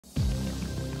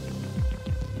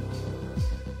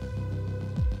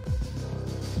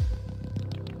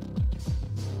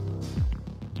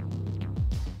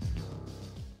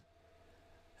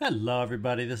Hello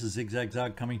everybody, this is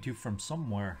ZigZagZog coming to you from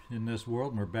somewhere in this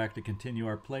world, and we're back to continue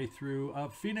our playthrough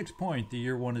of Phoenix Point, the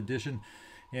Year 1 edition.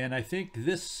 And I think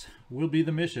this will be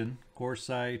the mission. Of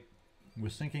course, I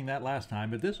was thinking that last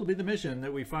time, but this will be the mission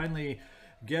that we finally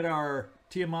get our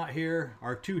Tiamat here,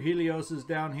 our two Helioses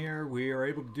down here. We are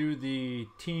able to do the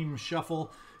team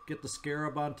shuffle, get the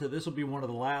Scarab onto. This will be one of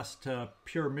the last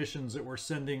pure missions that we're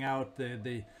sending out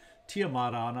the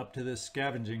Tiamat on up to this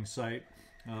scavenging site.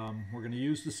 We're going to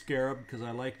use the Scarab because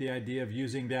I like the idea of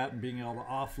using that and being able to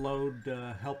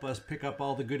offload, help us pick up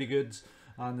all the goody goods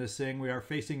on this thing. We are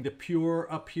facing the Pure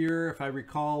up here, if I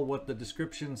recall what the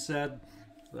description said.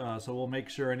 So we'll make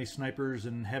sure any snipers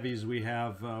and heavies we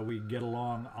have, we get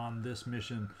along on this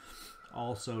mission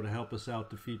also to help us out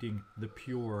defeating the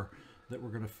Pure that we're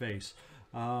going to face.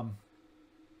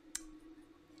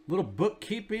 Little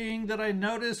bookkeeping that I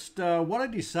noticed. What I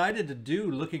decided to do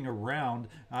looking around,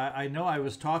 I know I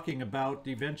was talking about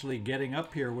eventually getting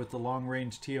up here with the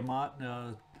long-range Tiamat,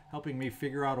 helping me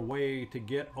figure out a way to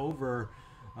get over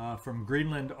from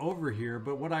Greenland over here.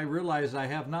 But what I realized I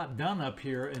have not done up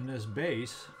here in this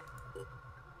base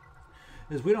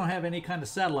is we don't have any kind of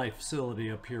satellite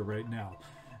facility up here right now.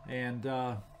 And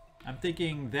I'm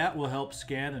thinking that will help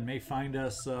scan and may find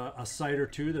us a site or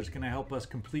two that's going to help us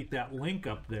complete that link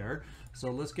up there. So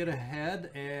let's get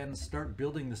ahead and start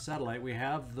building the satellite. We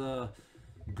have the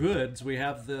goods, we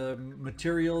have the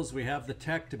materials, we have the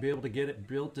tech to be able to get it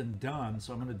built and done.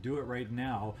 So I'm going to do it right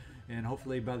now, and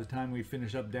hopefully by the time we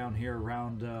finish up down here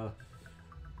around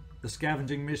the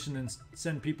scavenging mission and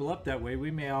send people up that way, we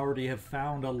may already have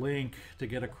found a link to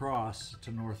get across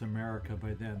to North America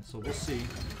by then. So we'll see.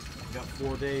 We've got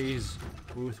 4 days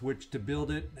with which to build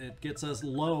it. It gets us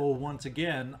low once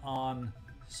again on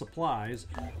supplies.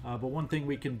 But one thing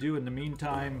we can do in the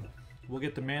meantime, we'll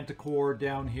get the Manticore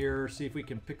down here, see if we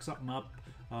can pick something up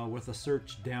with a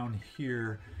search down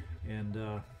here.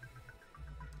 And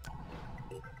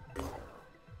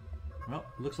well,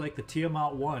 looks like the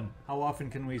Tiamat won. How often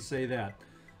can we say that?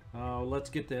 Let's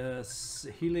get the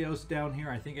Helios down here.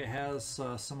 I think it has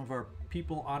some of our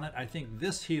people on it. I think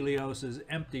this Helios is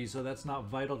empty, so that's not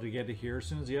vital to get it here. As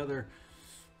soon as the other...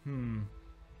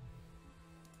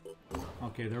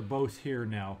 Okay, they're both here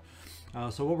now.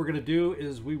 So what we're going to do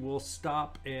is we will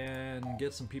stop and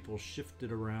get some people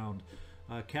shifted around.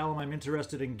 Callum, I'm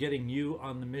interested in getting you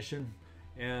on the mission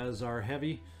as our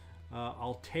heavy.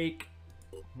 I'll take...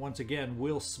 once again,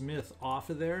 Will Smith off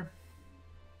of there.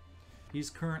 He's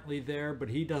currently there, but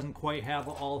he doesn't quite have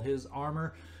all his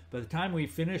armor. By the time we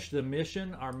finish the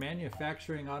mission, our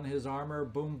manufacturing on his armor,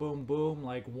 boom, boom, boom,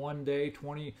 like 1 day,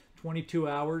 22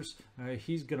 hours,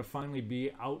 he's going to finally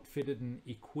be outfitted and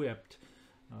equipped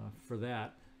for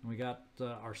that. And we got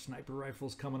our sniper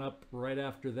rifles coming up right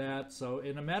after that. So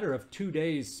in a matter of 2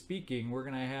 days speaking, we're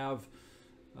going to have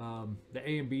the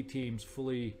A and B teams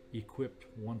fully equipped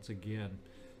once again.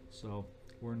 So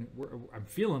I'm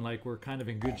feeling like we're kind of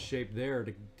in good shape there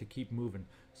to keep moving.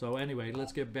 So anyway,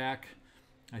 let's get back.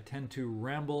 I tend to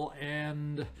ramble,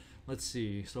 and let's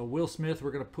see. So Will Smith,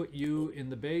 we're going to put you in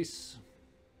the base.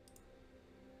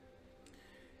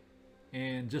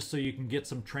 And just so you can get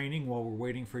some training while we're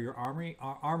waiting for your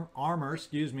armor,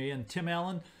 excuse me. And Tim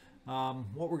Allen,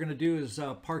 what we're going to do is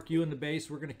park you in the base.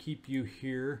 We're going to keep you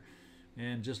here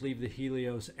and just leave the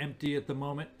Helios empty at the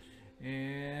moment.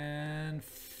 And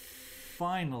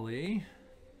finally,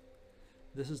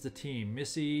 this is the team.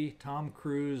 Missy, Tom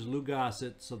Cruise, Lou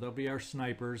Gossett, so they'll be our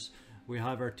snipers. We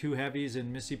have our two heavies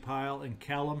in Missy Pyle and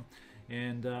Callum,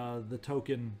 and the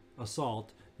token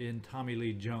assault in Tommy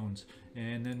Lee Jones.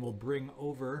 And then we'll bring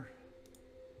over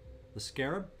the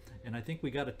Scarab, and I think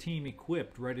we got a team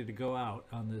equipped, ready to go out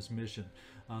on this mission.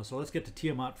 So let's get to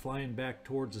Tiamat flying back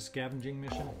towards the scavenging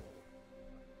mission.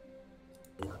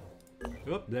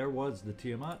 Oop, there was the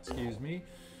Tiamat, excuse me.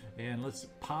 And let's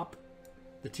pop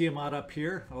the Tiamat up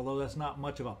here, although that's not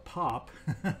much of a pop.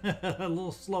 A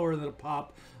little slower than a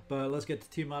pop, but let's get the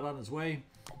Tiamat on its way.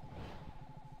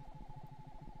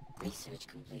 Research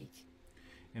complete.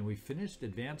 And we finished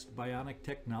advanced bionic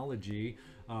technology.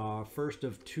 First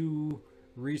of 2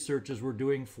 researches we're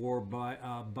doing for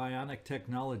bionic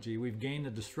technology. We've gained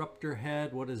a disruptor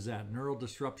head. What is that? Neural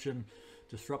disruption.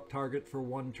 Disrupt target for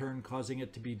 1 turn, causing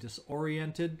it to be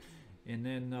disoriented. And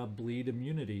then bleed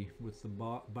immunity with the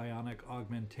bionic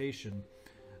augmentation.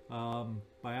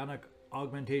 Bionic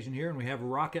augmentation here, and we have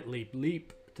rocket leap.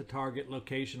 Leap to target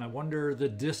location. I wonder the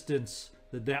distance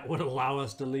that would allow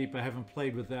us to leap. I haven't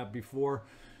played with that before.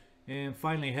 And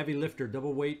finally, heavy lifter,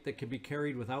 double weight that can be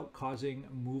carried without causing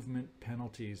movement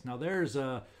penalties. Now there's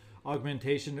a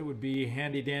augmentation that would be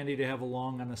handy dandy to have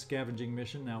along on a scavenging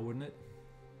mission now, wouldn't it?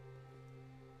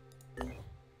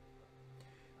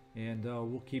 And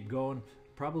we'll keep going.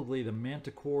 Probably the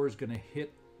Manticore is going to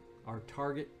hit our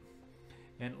target.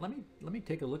 And let me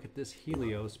take a look at this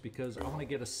Helios, because I want to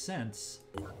get a sense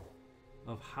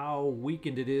of how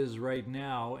weakened it is right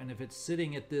now, and if it's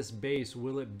sitting at this base,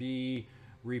 will it be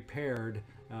repaired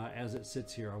as it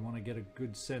sits here? I want to get a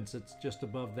good sense. It's just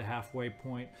above the halfway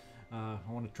point. I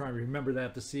want to try and remember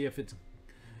that to see if it's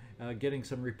getting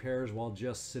some repairs while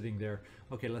just sitting there.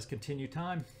 Okay, let's continue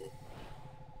time.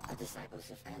 The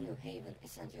disciples of Anu Haven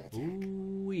is under attack.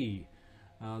 Ooh-wee.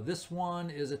 This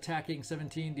one is attacking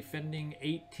 17, defending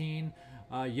 18.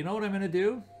 You know what I'm going to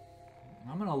do?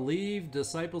 I'm going to leave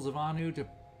Disciples of Anu to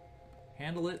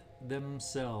handle it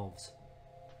themselves,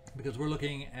 because we're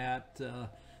looking at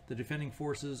the defending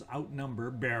forces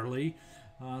outnumber barely,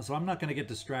 so I'm not going to get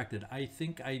distracted. I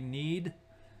think I need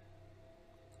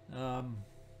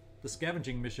the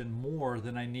scavenging mission more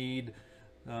than I need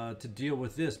to deal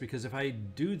with this, because if I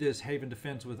do this Haven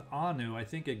defense with Anu, I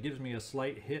think it gives me a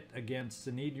slight hit against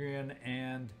Sanhedrin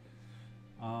and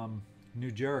New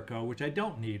Jericho, which I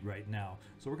don't need right now.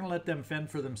 So we're going to let them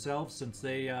fend for themselves. Since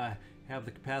they have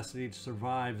the capacity to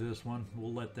survive this one,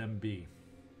 we'll let them be.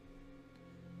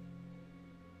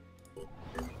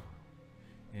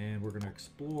 And we're going to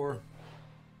explore.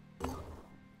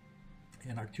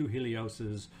 And our 2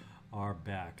 Helioses are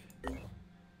back.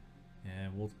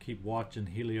 And we'll keep watching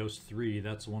Helios 3.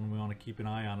 That's the one we want to keep an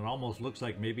eye on. It almost looks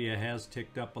like maybe it has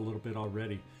ticked up a little bit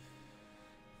already.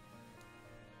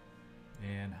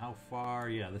 And how far?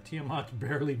 Yeah, the Tiamat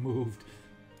barely moved.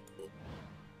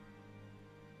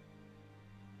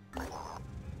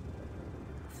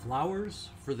 Flowers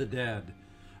for the dead.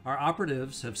 Our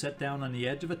operatives have set down on the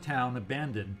edge of a town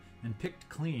abandoned and picked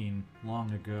clean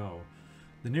long ago.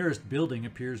 The nearest building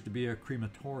appears to be a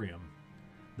crematorium.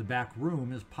 The back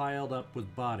room is piled up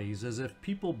with bodies, as if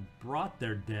people brought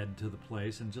their dead to the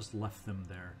place and just left them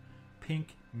there.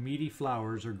 Pink, meaty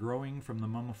flowers are growing from the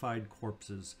mummified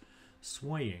corpses,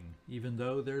 swaying even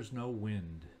though there's no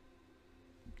wind.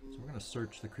 So we're going to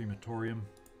search the crematorium.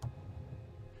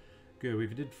 Good, we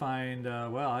did find,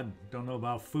 well, I don't know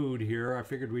about food here. I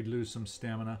figured we'd lose some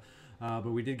stamina,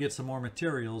 but we did get some more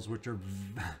materials, which are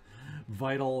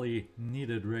vitally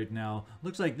needed right now.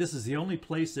 Looks like this is the only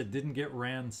place that didn't get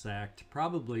ransacked,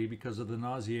 probably because of the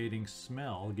nauseating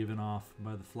smell given off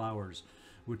by the flowers,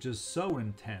 which is so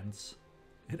intense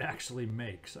it actually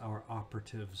makes our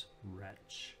operatives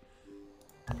retch.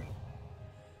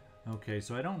 Okay,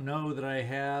 so I don't know that I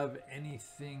have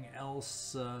anything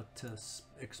else to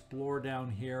explore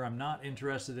down here. I'm not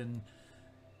interested in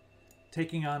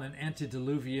taking on an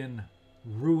antediluvian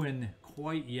ruin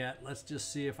quite yet. Let's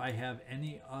just see if I have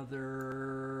any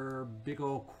other big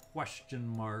old question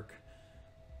mark.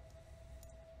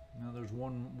 Now there's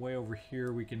one way over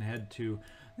here we can head to.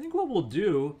 I think what we'll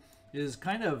do is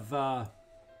kind of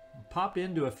pop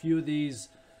into a few of these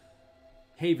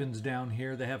havens down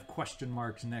here that have question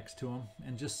marks next to them,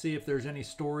 and just see if there's any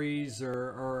stories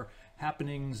or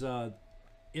happenings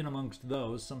in amongst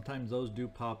those. Sometimes those do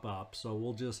pop up, so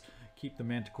we'll just keep the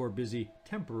Manticore busy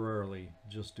temporarily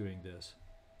just doing this.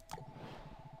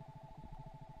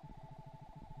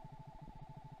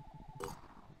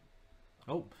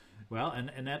 Oh, well,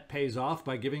 and that pays off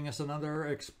by giving us another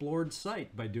explored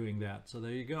site by doing that, so there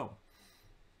you go.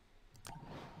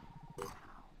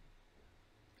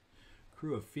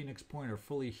 Crew of Phoenix Point are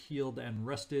fully healed and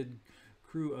rested.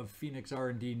 Crew of Phoenix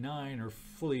R&D 9 are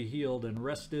fully healed and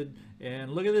rested.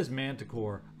 And look at this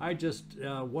Manticore. I just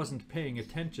wasn't paying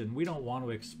attention. We don't want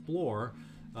to explore.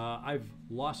 I've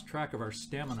lost track of our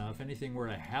stamina. If anything were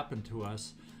to happen to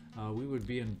us, we would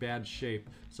be in bad shape.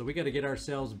 So we got to get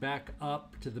ourselves back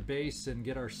up to the base and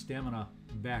get our stamina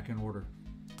back in order.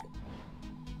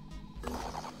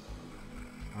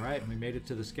 All right, we made it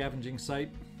to the scavenging site.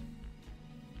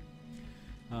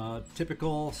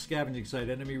 Typical scavenging site.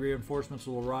 Enemy reinforcements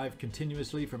will arrive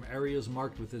continuously from areas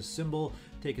marked with this symbol.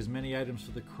 Take as many items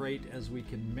for the crate as we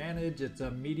can manage. It's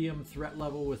a medium threat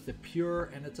level with the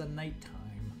pure, and it's a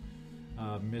nighttime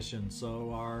mission,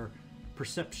 so our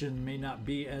perception may not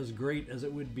be as great as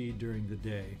it would be during the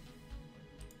day.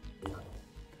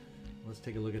 Let's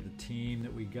take a look at the team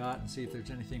that we got and see if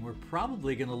there's anything. We're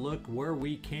probably going to look where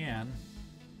we can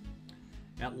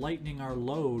at lightening our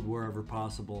load wherever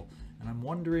possible. And I'm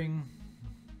wondering,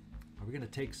 are we going to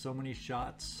take so many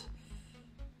shots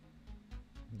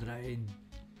that I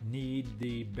need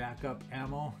the backup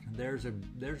ammo? There's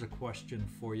a question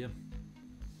for you.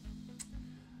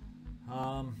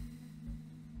 I'm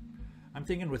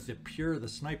thinking with the pure, the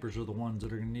snipers are the ones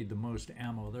that are going to need the most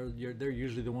ammo. They're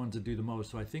usually the ones that do the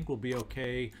most. So I think we'll be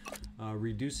okay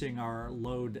reducing our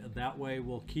load that way.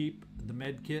 We'll keep the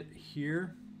med kit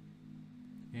here.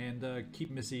 and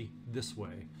keep Missy this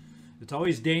way. It's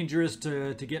always dangerous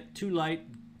to get too light,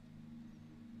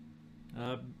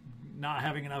 not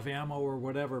having enough ammo or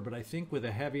whatever, but I think with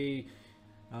a heavy,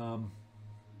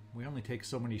 we only take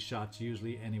so many shots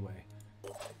usually anyway.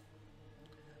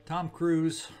 Tom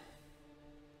Cruise.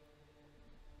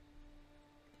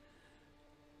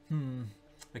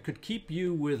 I could keep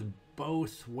you with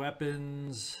both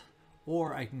weapons,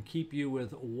 or I can keep you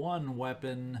with one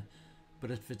weapon,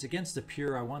 but if it's against the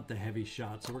pure, I want the heavy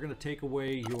shot. So we're going to take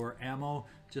away your ammo,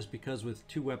 just because with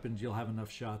two weapons you'll have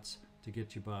enough shots to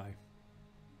get you by.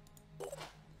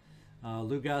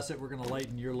 Lugasset, we're going to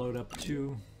lighten your load up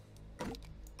too.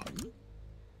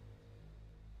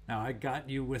 Now, I got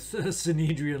you with the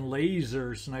Synedrian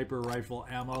laser sniper rifle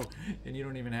ammo, and you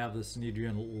don't even have the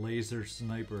Synedrian laser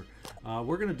sniper.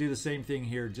 We're going to do the same thing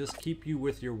here. Just keep you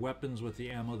with your weapons with the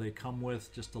ammo they come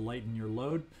with, just to lighten your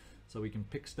load, so we can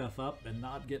pick stuff up and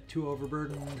not get too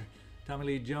overburdened. Tommy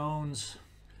Lee Jones.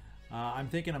 I'm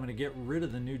thinking I'm going to get rid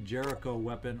of the new Jericho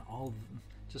weapon,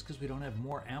 just because we don't have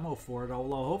more ammo for it,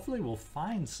 although hopefully we'll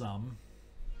find some.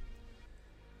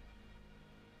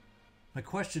 My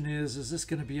question is this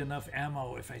going to be enough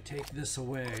ammo if I take this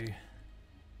away?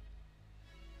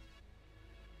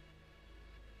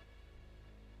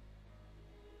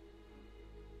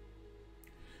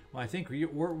 Well, I think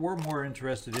we're more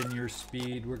interested in your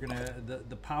speed. We're gonna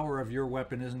the power of your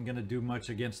weapon isn't going to do much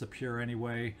against the pure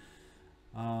anyway.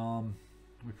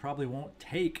 We probably won't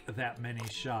take that many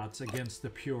shots against the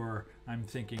pure, I'm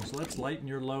thinking. So let's lighten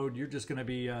your load. You're just going to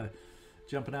be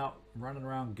jumping out, running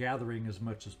around, gathering as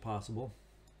much as possible.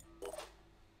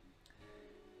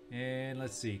 And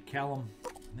let's see, Callum,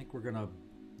 I think we're gonna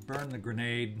burn the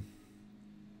grenade.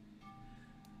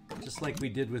 Just like we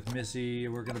did with Missy,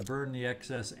 we're gonna burn the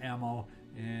excess ammo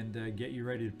and get you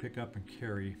ready to pick up and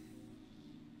carry.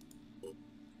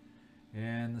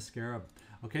 And the Scarab.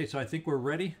 Okay, so I think we're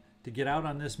ready to get out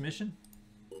on this mission.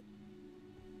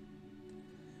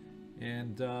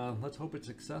 And let's hope it's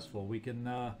successful. We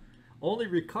can only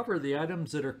recover the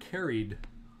items that are carried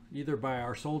either by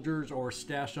our soldiers or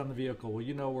stashed on the vehicle. Well,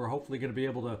 you know, we're hopefully going to be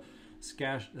able to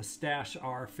stash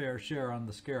our fair share on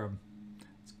the Scarab.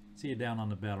 See you down on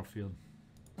the battlefield.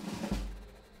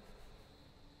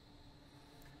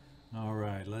 All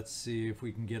right, let's see if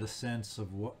we can get a sense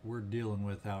of what we're dealing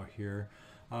with out here.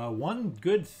 One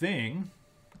good thing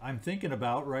I'm thinking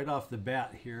about right off the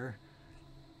bat here,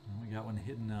 we got one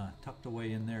hidden, tucked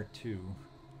away in there too,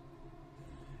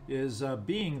 is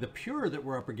being the pure that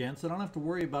we're up against. I don't have to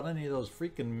worry about any of those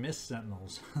freaking mist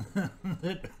sentinels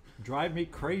that drive me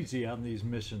crazy on these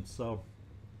missions. So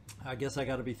I guess I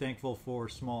got to be thankful for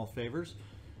small favors.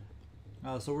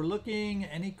 So we're looking,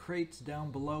 any crates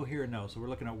down below here? No. So we're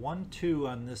looking at 1, 2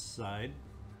 on this side,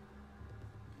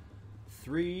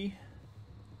 3,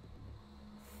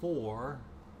 4,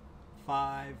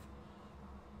 5,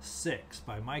 6.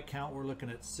 By my count, we're looking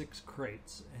at 6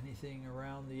 crates. Anything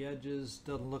around the edges?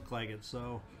 Doesn't look like it.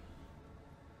 So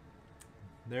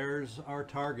there's our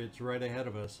targets right ahead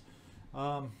of us.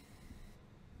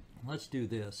 Let's do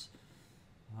this.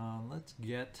 Let's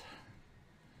get,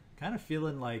 kind of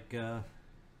feeling like, of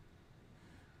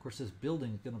course, this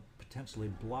building is going to potentially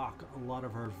block a lot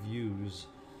of our views.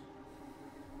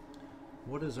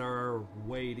 What is our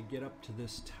way to get up to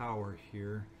this tower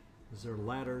here? Is there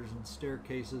ladders and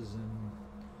staircases and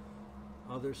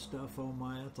other stuff? Oh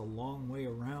my, that's a long way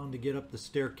around to get up the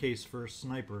staircase for a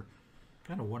sniper.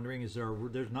 Kind of wondering, is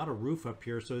there's not a roof up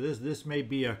here, so this may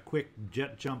be a quick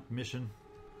jet jump mission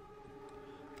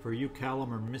for you,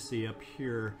 Callum or Missy, up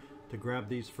here to grab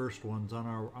these first ones on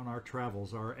our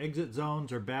travels. Our exit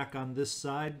zones are back on this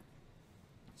side,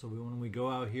 so when we go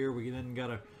out here, we then got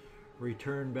to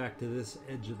return back to this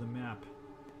edge of the map.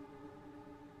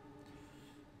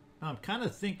 I'm kind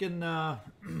of thinking,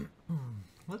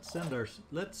 let's send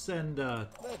let's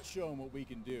show them what we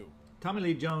can do. Tommy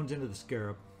Lee Jones into the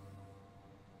Scarab.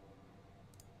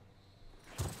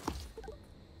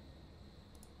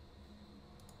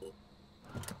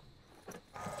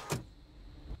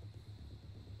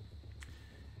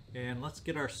 And let's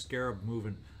get our Scarab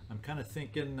moving. I'm kind of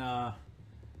thinking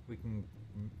we can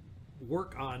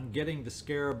work on getting the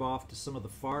Scarab off to some of the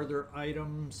farther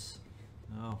items.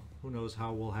 Oh, who knows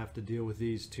how we'll have to deal with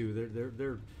these two.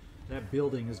 That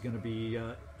building is going to be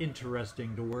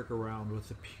interesting to work around with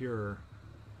the pure.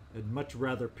 I'd much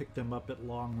rather pick them up at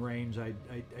long range. I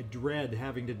dread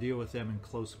having to deal with them in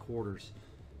close quarters.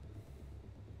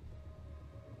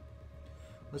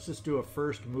 Let's just do a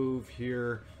first move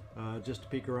here, just to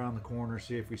peek around the corner,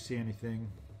 see if we see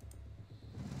anything.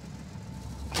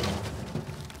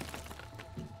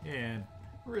 And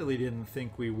really didn't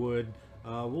think we would.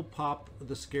 We'll pop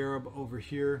the Scarab over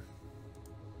here.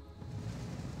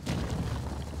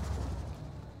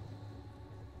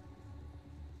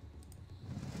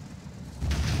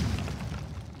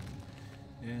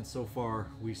 And so far,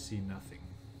 we see nothing.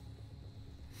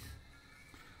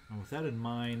 And with that in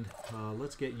mind,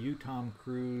 let's get you, Tom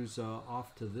Cruise,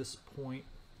 off to this point.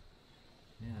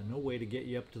 Yeah, no way to get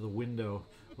you up to the window.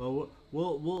 Well,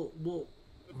 we'll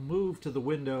move to the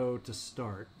window to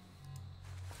start.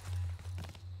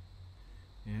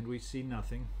 And we see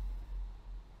nothing.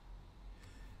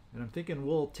 And I'm thinking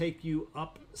we'll take you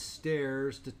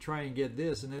upstairs to try and get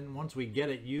this, and then once we get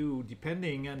it, you,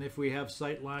 depending on if we have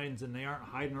sight lines and they aren't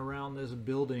hiding around this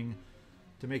building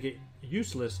to make it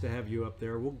useless to have you up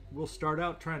there, we'll start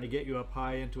out trying to get you up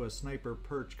high into a sniper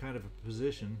perch kind of a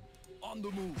position. On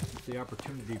the move. If the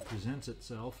opportunity presents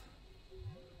itself.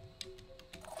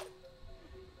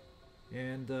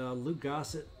 And Lou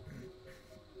Gossett,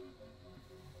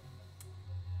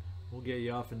 we'll get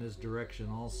you off in this direction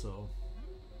also.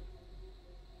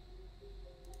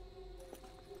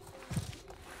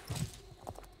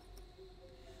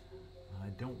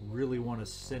 I don't really want to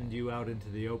send you out into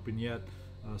the open yet,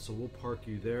 so we'll park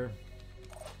you there.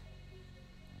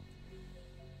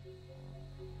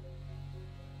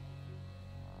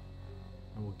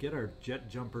 And we'll get our jet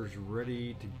jumpers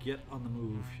ready to get on the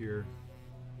move here.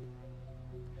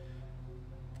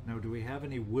 Now, do we have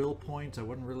any will points? I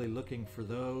wasn't really looking for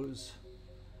those.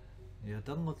 Yeah, it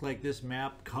doesn't look like this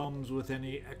map comes with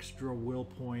any extra will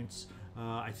points.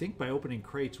 I think by opening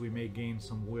crates we may gain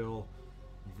some will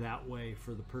that way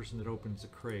for the person that opens the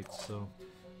crates. So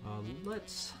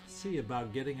let's see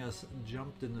about getting us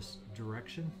jumped in this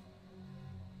direction.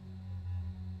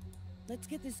 Let's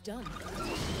get this done.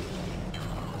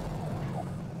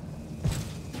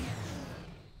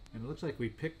 And it looks like we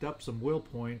picked up some will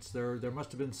points. There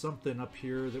must have been something up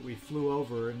here that we flew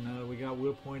over, and we got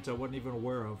will points I wasn't even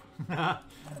aware of.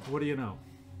 What do you know?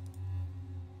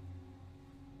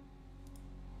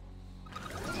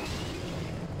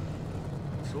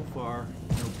 So far,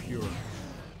 no pure.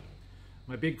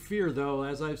 My big fear, though,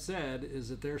 as I've said, is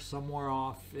that they're somewhere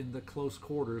off in the close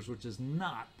quarters, which is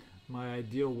not my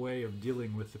ideal way of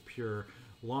dealing with the pure.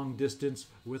 Long distance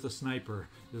with a sniper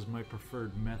is my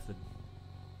preferred method.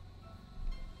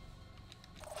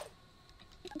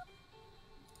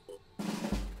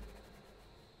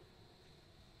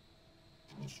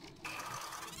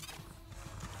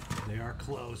 They are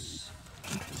close.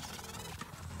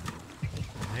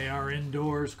 They are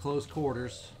indoors, close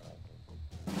quarters.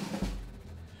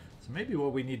 So maybe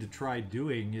what we need to try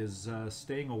doing is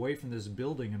staying away from this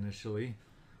building initially.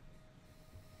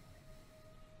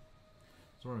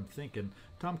 That's what I'm thinking.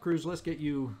 Tom Cruise, let's get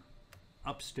you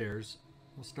upstairs.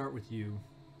 We'll start with you.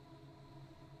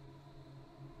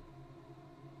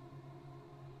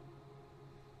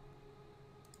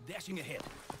 Dashing ahead.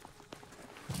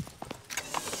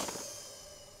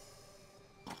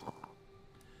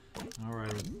 All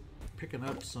right, picking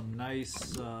up some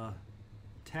nice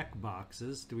tech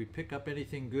boxes. Do we pick up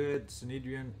anything good?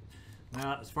 Synedrian?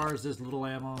 Nah, as far as this little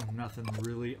ammo, nothing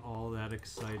really all that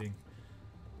exciting.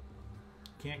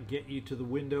 Can't get you to the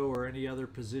window or any other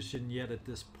position yet at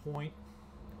this point.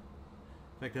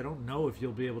 In fact, I don't know if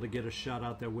you'll be able to get a shot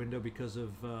out that window because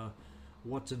of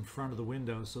what's in front of the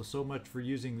window. So much for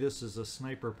using this as a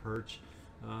sniper perch.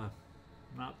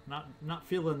 Not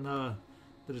feeling that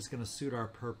it's going to suit our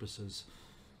purposes.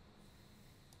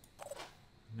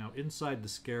 Now inside the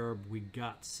Scarab we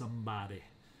got somebody,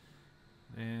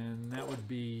 and that would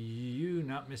be you,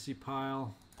 not Missy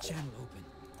Pile. Channel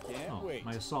open. Can't wait.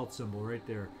 My assault symbol right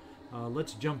there.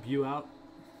 Let's jump you out.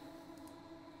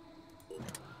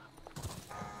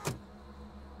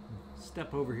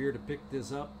 Step over here to pick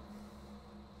this up.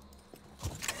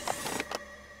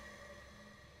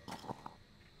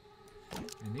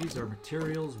 And these are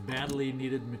materials, badly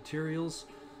needed materials.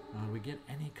 We get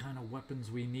any kind of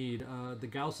weapons we need. The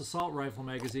Gauss assault rifle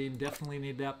magazine, definitely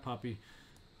need that puppy.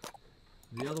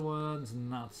 The other ones,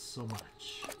 not so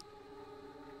much.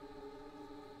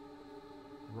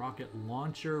 Rocket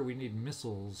launcher, we need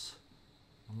missiles.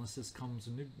 Unless this comes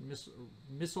a new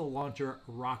missile launcher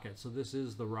rocket. So this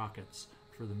is the rockets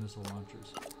for the missile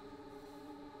launchers.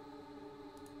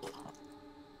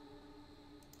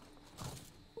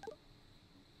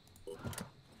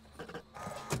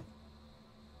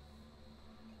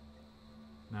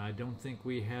 Now I don't think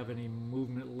we have any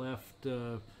movement left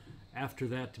after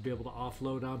that to be able to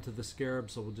offload onto the Scarab,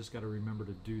 so we'll just got to remember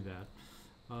to do that.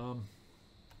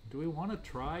 Do we want to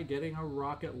try getting a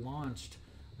rocket launched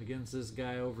against this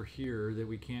guy over here that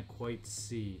we can't quite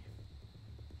see?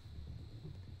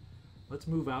 Let's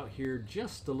move out here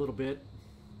just a little bit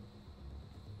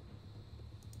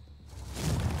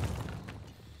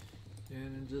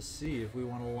and just see if we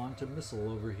want to launch a missile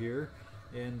over here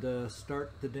and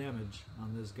start the damage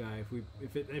on this guy.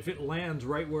 If it lands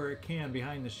right where it can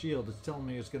behind the shield, it's telling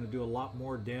me it's going to do a lot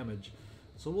more damage.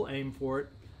 So we'll aim for it.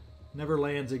 Never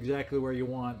lands exactly where you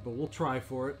want, but we'll try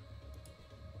for it.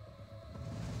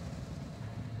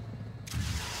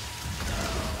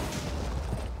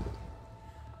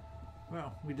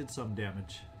 Well, we did some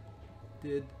damage.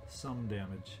 Did some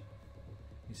damage.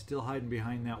 He's still hiding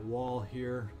behind that wall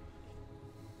here.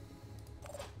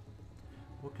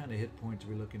 What kind of hit points are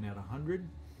we looking at? 100?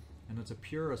 And it's a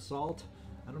pure assault?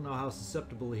 I don't know how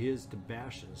susceptible he is to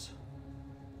bashes.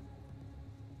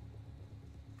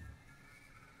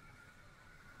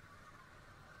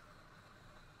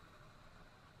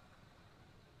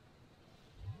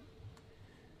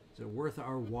 Is it worth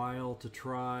our while to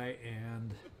try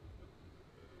and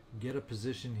get a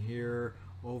position here,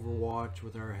 overwatch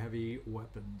with our heavy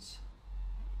weapons?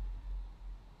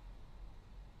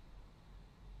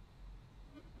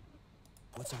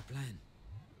 What's our plan?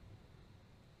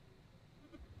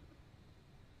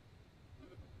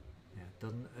 Yeah,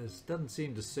 it doesn't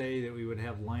seem to say that we would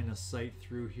have line of sight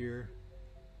through here.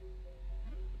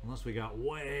 Unless we got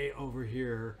way over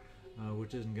here,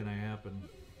 which isn't going to happen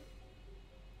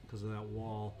because of that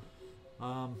wall.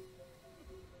 I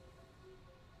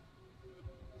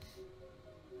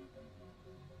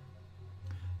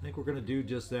think we're going to do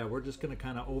just that. We're just going to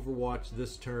kind of overwatch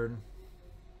this turn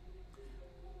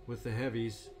with the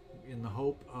heavies in the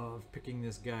hope of picking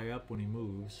this guy up when he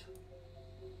moves.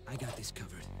 I got this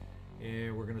covered.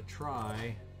 And we're going to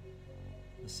try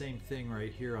the same thing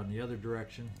right here on the other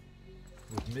direction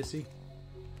with Missy.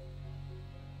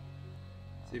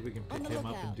 See if we can pick him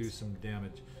up and do some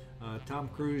damage. Tom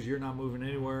Cruise, you're not moving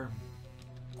anywhere.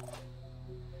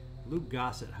 Luke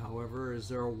Gossett, however, is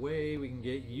there a way we can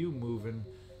get you moving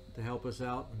to help us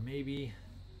out? Maybe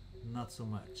not so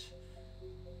much.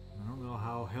 I don't know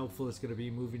how helpful it's going to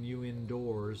be moving you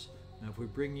indoors. Now if we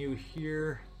bring you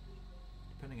here,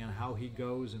 depending on how he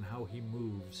goes and how he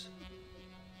moves.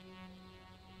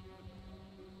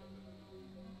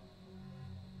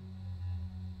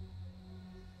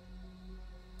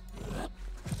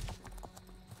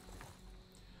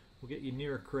 We'll get you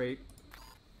near a crate.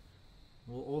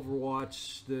 We'll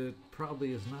overwatch. That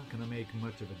probably is not going to make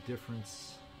much of a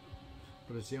difference,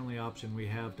 but it's the only option we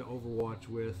have to overwatch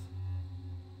with.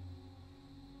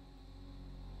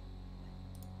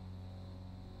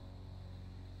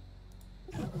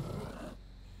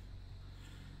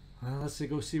 Let's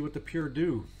go see what the pure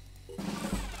do.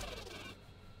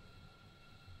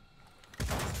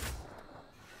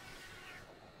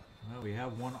 Well, we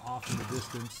have one off in the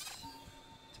distance.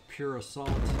 It's a pure assault.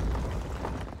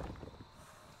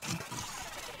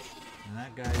 And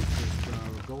that guy's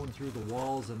just going through the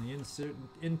walls and the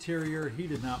interior. He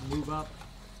did not move up.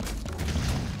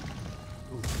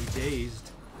 Ooh, he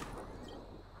dazed.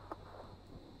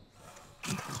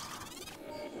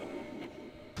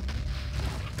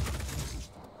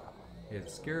 Yeah, the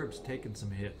Scarab's taking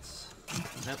some hits.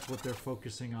 That's what they're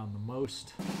focusing on the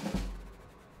most.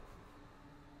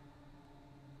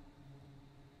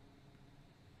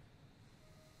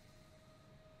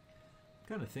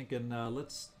 Kind of thinking,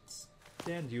 let's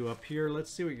stand you up here.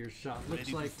 Let's see what your shot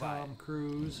looks like, Tom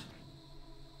Cruise.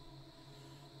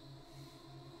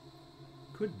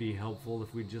 Could be helpful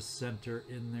if we just center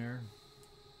in there.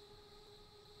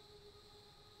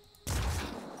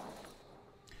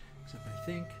 Except I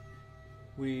think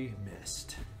we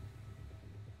missed.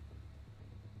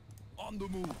 On the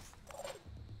move.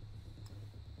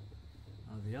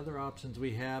 The other options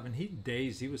we have, and he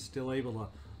dazed. He was still able to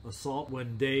assault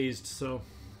when dazed, so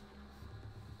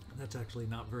that's actually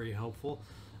not very helpful.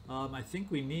 I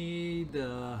think we need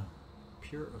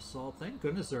pure assault. Thank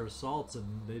goodness they're assaults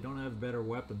and they don't have better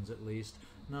weapons, at least.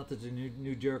 Not that the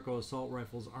new Jericho assault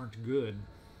rifles aren't good.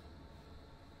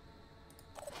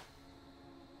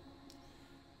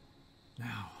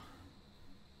 Now,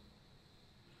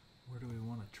 where do we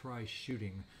want to try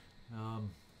shooting?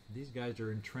 These guys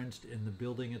are entrenched in the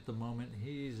building at the moment.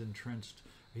 He's entrenched.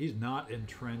 He's not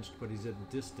entrenched, but he's at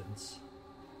a distance.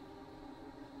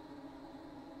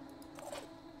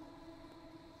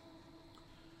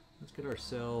 Let's get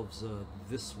ourselves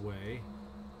this way,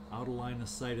 out of line of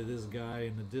sight of this guy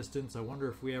in the distance. I wonder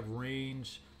if we have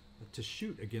range to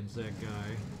shoot against that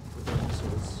guy with our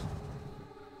missiles.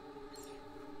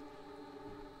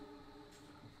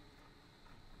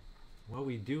 Well,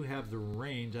 we do have the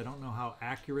range. I don't know how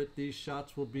accurate these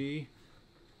shots will be.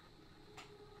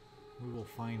 We will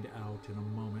find out in a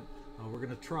moment. We're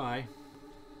going to try.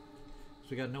 So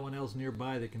we got no one else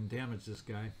nearby that can damage this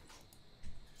guy.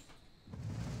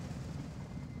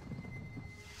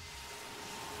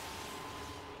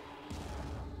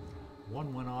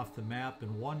 One went off the map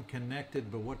and one connected,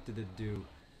 but what did it do?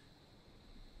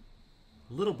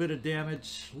 A little bit of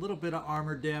damage, a little bit of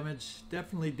armor damage.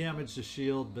 Definitely damaged the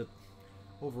shield, but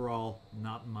overall,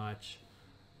 not much.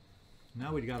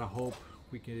 Now we gotta hope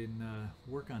we can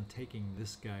work on taking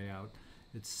this guy out.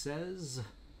 It says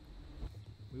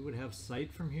we would have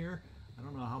sight from here. I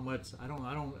don't know how much. I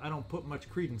don't put much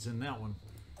credence in that one.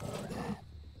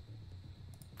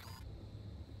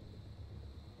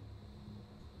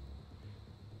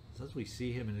 As we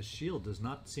see him, and his shield does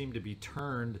not seem to be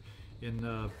turned in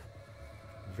a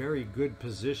very good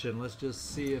position. Let's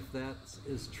just see if that's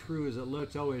as true as it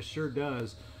looks. Oh, it sure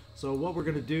does. So what we're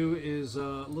going to do is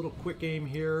a little quick aim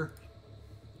here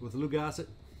with Lugasset.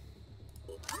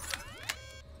 And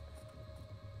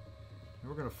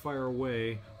we're going to fire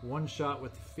away. One shot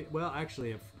with... Well,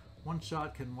 actually, if one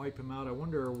shot can wipe him out, I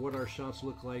wonder what our shots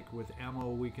look like with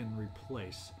ammo we can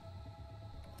replace.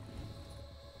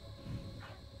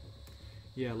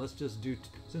 Yeah, let's just do...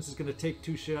 Since it's going to take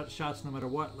two shots no matter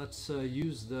what, let's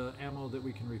use the ammo that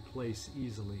we can replace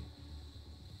easily.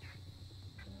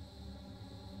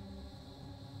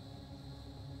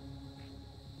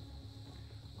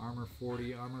 Armor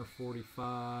 40, armor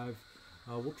 45.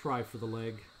 We'll try for the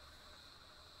leg.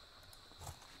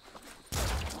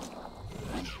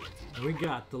 We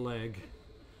got the leg.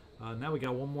 Now we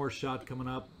got one more shot coming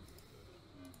up.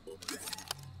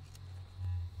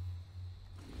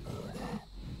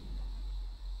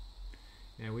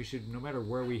 And we should, no matter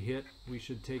where we hit, we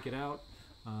should take it out.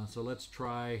 So let's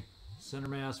try center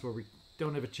mass where we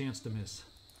don't have a chance to miss.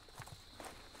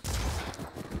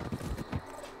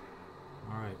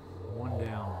 Alright, one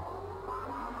down.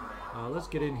 Let's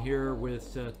get in here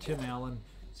with Tim Allen.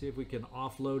 See if we can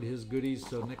offload his goodies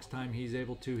so next time he's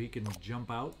able to, he can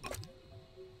jump out.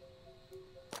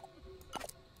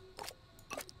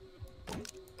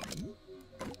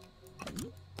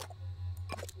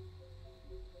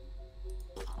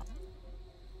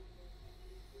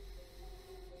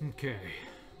 Okay.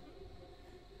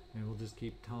 And we'll just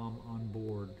keep Tom on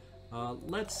board.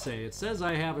 Let's say, it says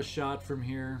I have a shot from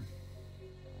here.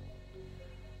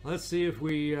 Let's see if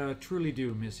we truly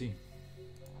do, Missy.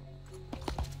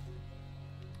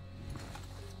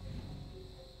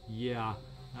 Yeah,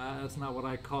 that's not what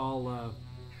I call a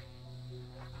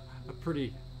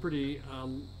pretty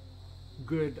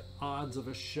good odds of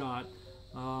a shot.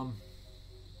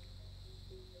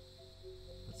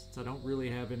 Since I don't really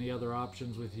have any other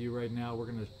options with you right now, we're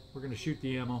gonna shoot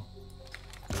the ammo.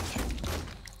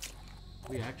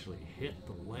 We actually hit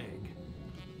the leg.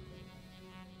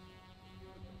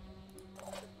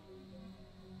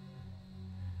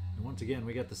 And once again,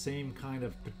 we got the same kind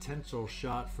of potential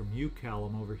shot from you,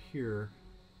 Callum, over here.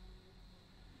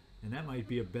 And that might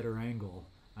be a better angle,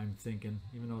 I'm thinking,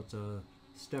 even though it's a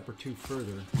step or two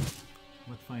further.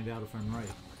 Let's find out if I'm right.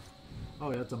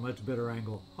 Oh, that's a much better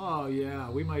angle. Oh, yeah,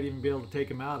 we might even be able to take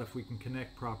him out if we can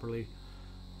connect properly.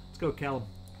 Let's go, Callum.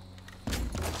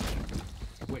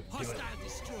 Wait, do it.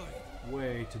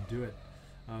 Way to do it.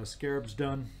 Scarab's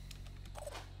done.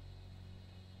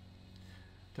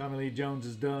 Tommy Lee Jones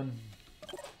is done.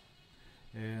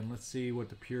 And let's see what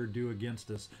the Pure do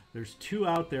against us. There's two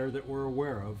out there that we're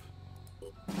aware of.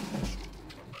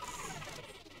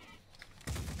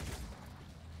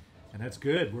 And that's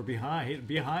good. We're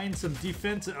behind some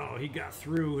defense. Oh, he got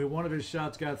through. One of his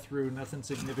shots got through. Nothing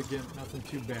significant. Nothing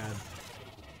too bad.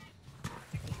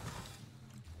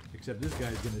 Except this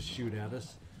guy's going to shoot at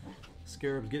us.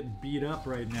 Scarab's getting beat up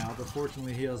right now, but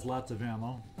fortunately he has lots of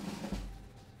ammo.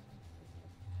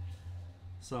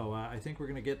 So I think we're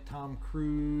going to get Tom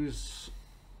Cruise.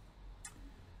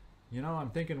 You know, I'm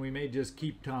thinking we may just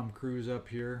keep Tom Cruise up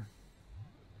here.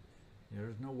 Yeah,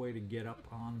 there's no way to get up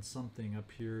on something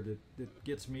up here that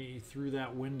gets me through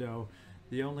that window.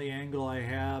 The only angle I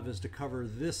have is to cover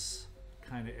this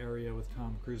kind of area with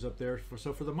Tom Cruise up there.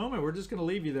 So for the moment, we're just going to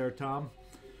leave you there, Tom.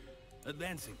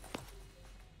 Advancing.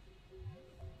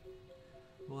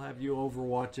 We'll have you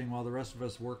overwatching while the rest of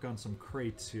us work on some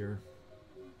crates here.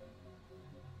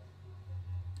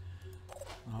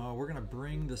 We're going to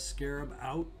bring the Scarab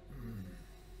out.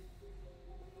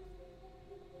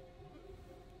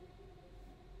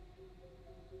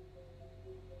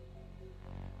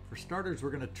 For starters, we're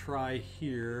going to try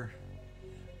here.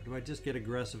 Or do I just get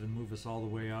aggressive and move us all the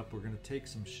way up? We're going to take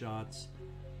some shots.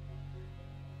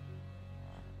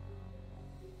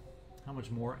 How much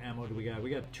more ammo do we got? We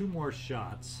got 2 more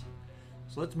shots.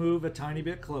 So let's move a tiny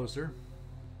bit closer.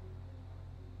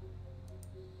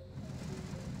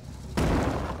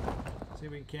 See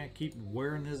if we can't keep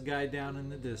wearing this guy down in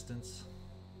the distance.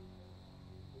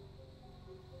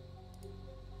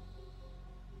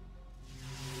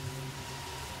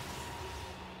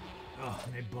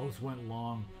 And they both went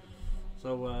long.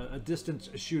 So a distance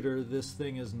shooter, this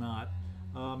thing is not.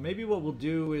 Maybe what we'll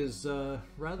do is,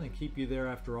 rather than keep you there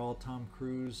after all, Tom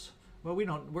Cruise. Well, we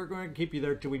don't. We're going to keep you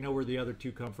there till we know where the other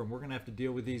two come from. We're going to have to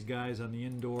deal with these guys on the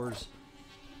indoors.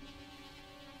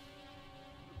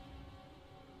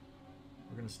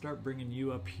 We're going to start bringing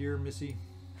you up here, Missy.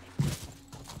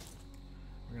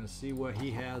 We're going to see what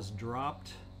he has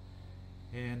dropped.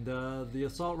 And the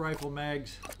assault rifle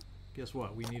mags, guess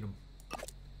what? We need them.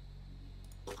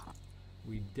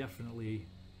 We definitely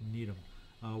need them.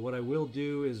 What I will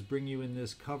do is bring you in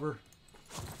this cover.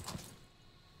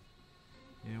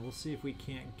 And we'll see if we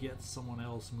can't get someone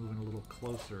else moving a little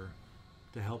closer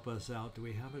to help us out. Do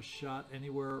we have a shot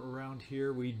anywhere around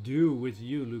here? We do with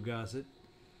you, Lugasit.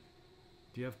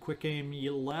 Do you have quick aim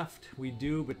left? We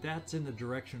do, but that's in the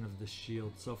direction of the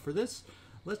shield. So for this,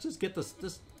 let's just get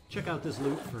this check out this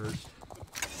loot first.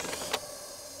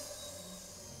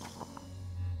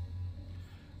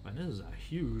 And this is a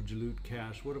huge loot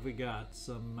cache. What have we got?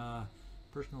 Some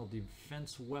personal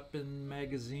defense weapon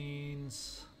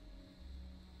magazines.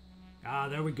 Ah,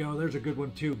 there we go. There's a good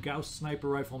one too. Gauss sniper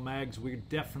rifle mags. We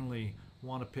definitely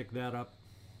want to pick that up.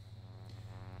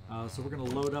 So we're going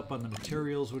to load up on the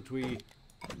materials, which we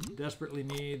desperately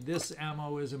need. This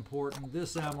ammo is important.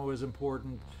 This ammo is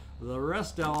important. The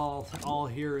rest all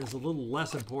here is a little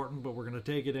less important, but we're going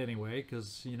to take it anyway,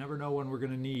 because you never know when we're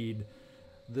going to need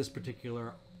this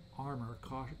particular armor.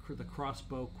 The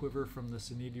crossbow quiver from the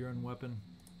Synedrian weapon.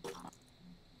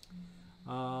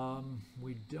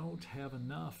 We don't have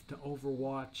enough to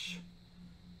overwatch.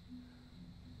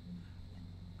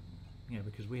 Yeah,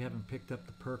 because we haven't picked up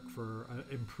the perk for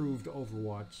improved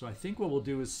overwatch. So I think what we'll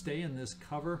do is stay in this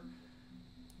cover.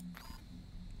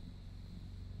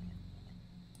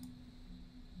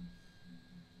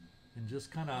 And just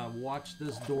kind of watch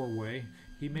this doorway.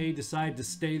 He may decide to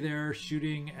stay there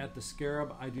shooting at the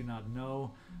scarab. I do not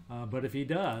know. But if he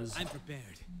does, I'm prepared.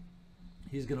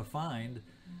 He's going to find...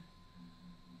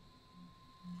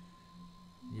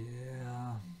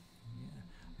 Yeah.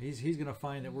 He's going to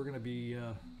find that we're going to be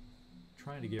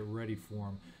trying to get ready for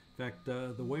him. In fact,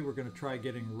 the way we're going to try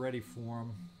getting ready for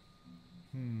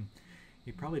him,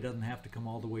 he probably doesn't have to come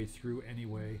all the way through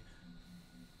anyway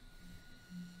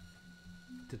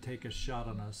to take a shot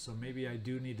on us. So maybe I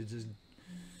do need to just...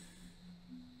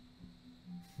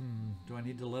 do I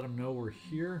need to let him know we're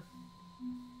here?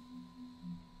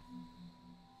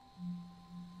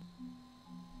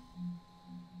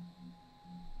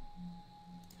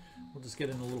 We'll just get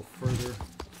in a little further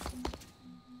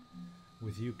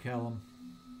with you, Callum.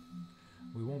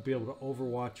 We won't be able to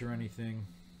overwatch or anything.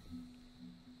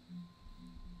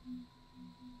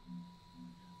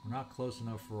 We're not close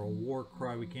enough for a war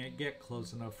cry. We can't get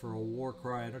close enough for a war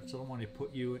cry. I don't want to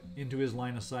put you into his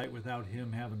line of sight without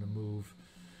him having to move.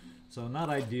 So not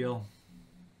ideal.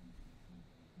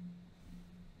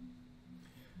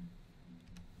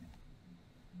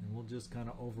 And we'll just kind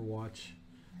of overwatch.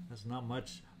 That's not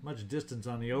much distance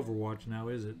on the overwatch now,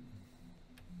 is it?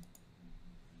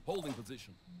 Holding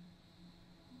position.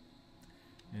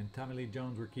 And Tommy Lee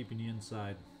Jones, we're keeping you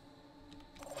inside.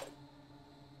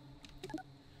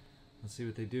 Let's see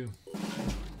what they do.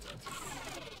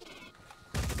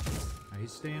 Now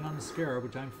he's staying on the scarab,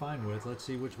 which I'm fine with. Let's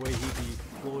see which way he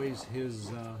deploys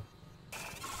his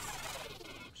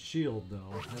shield,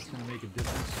 though. That's going to make a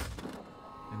difference.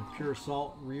 And Pure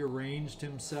Assault rearranged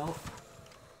himself.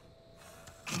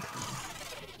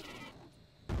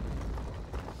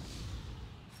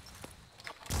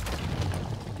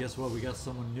 Guess what? We got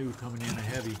someone new coming in a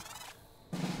heavy.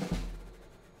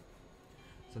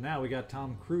 So now we got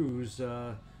Tom Cruise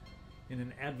in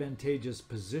an advantageous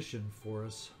position for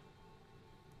us.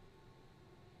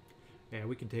 Yeah,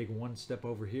 we can take one step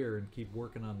over here and keep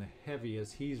working on the heavy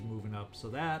as he's moving up. So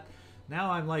that,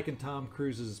 now I'm liking Tom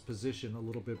Cruise's position a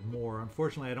little bit more.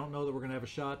 Unfortunately, I don't know that we're going to have a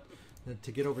shot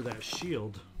to get over that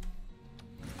shield.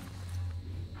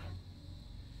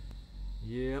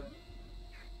 Yep.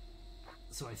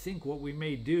 So I think what we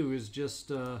may do is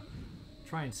just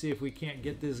try and see if we can't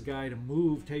get this guy to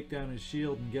move, take down his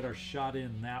shield, and get our shot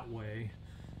in that way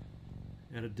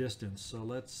at a distance. So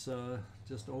let's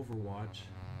just overwatch.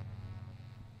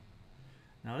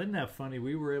 Now, isn't that funny?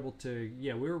 We were able to,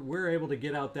 yeah, we're able to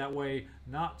get out that way,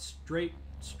 not straight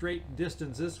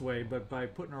distance this way, but by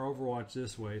putting our overwatch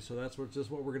this way. So that's just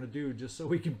what we're going to do, just so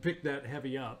we can pick that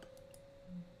heavy up.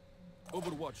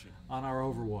 Overwatching. On our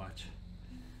overwatch.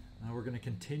 Now we're going to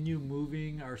continue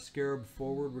moving our scarab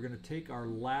forward. We're going to take our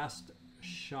last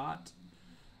shot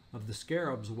of the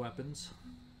scarab's weapons.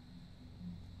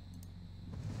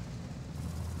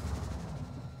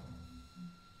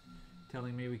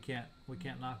 telling me we can't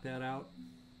knock that out.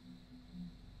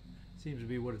 Seems to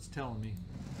be what it's telling me.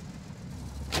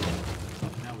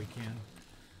 Now we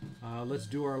can. Let's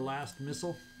do our last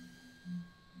missile.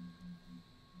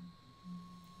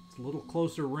 It's a little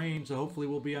closer range, so hopefully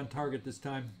we'll be on target this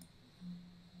time.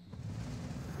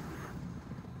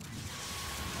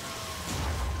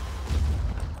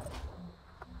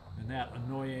 And that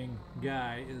annoying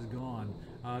guy is gone.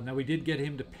 Now we did get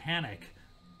him to panic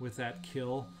with that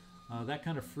kill. That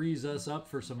kind of frees us up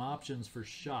for some options for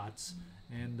shots.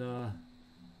 And the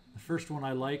first one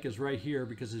I like is right here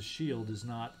because his shield is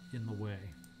not in the way.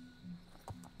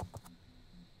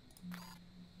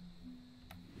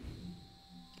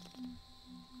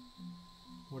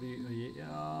 What are you?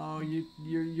 Oh,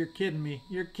 you're kidding me!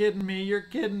 You're kidding me! You're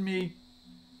kidding me!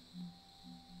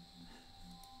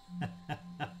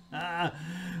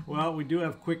 Well, we do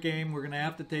have quick aim. We're gonna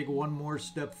have to take one more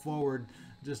step forward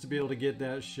just to be able to get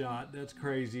that shot. That's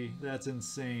crazy. That's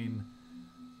insane.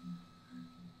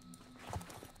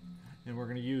 And we're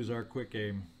gonna use our quick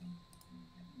aim.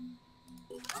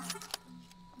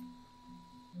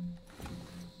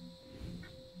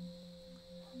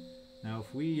 Now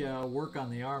if we work on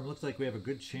the arm, looks like we have a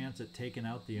good chance at taking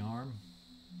out the arm.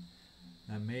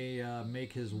 That may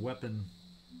make his weapon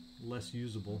less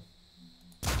usable.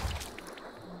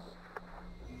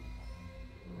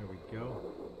 There we go.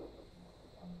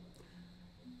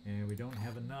 And we don't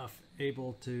have enough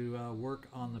able to work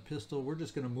on the pistol. We're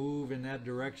just going to move in that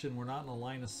direction. We're not in a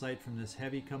line of sight from this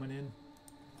heavy coming in.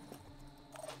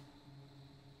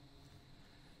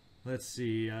 Let's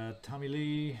see, Tommy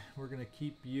Lee, we're going to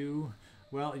keep you.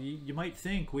 Well, you might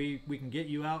think we can get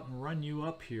you out and run you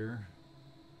up here,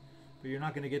 but you're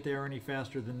not going to get there any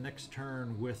faster than next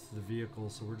turn with the vehicle,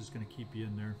 so we're just going to keep you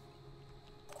in there.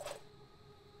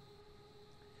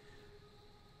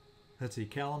 Let's see,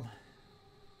 Callum.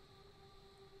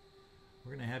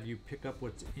 We're going to have you pick up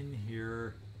what's in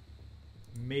here,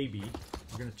 maybe.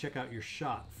 We're going to check out your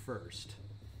shot first.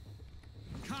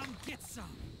 Come get some.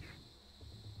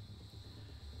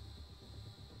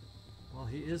 Well,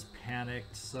 he is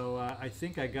panicked, so I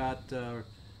think I got...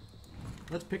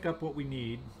 let's pick up what we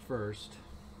need first.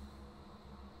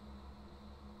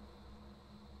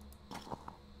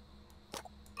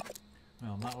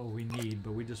 Well, not what we need,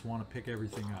 but we just want to pick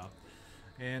everything up.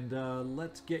 And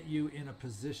let's get you in a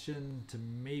position to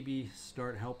maybe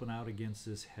start helping out against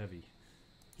this heavy.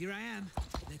 Here I am.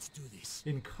 Let's do this.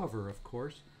 In cover, of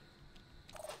course.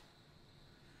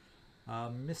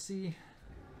 Missy.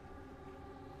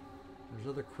 There's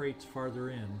other crates farther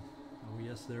in. Oh,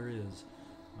 yes, there is.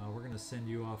 We're going to send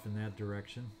you off in that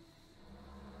direction.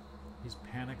 He's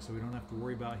panicked, so we don't have to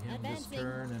worry about him this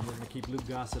turn, and we're going to keep Luke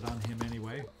Gossett on him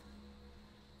anyway.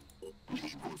 Look at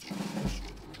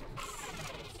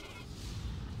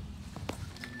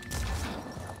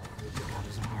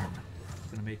his arm. It's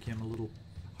going to make him a little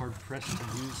hard-pressed to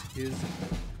use his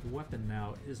weapon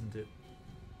now, isn't it?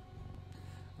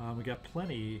 We got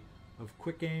plenty of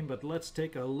quick aim, but let's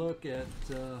take a look at...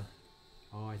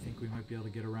 oh, I think we might be able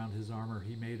to get around his armor.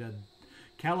 He made a...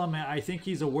 Callum, I think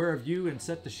he's aware of you and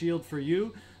set the shield for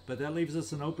you, but that leaves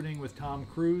us an opening with Tom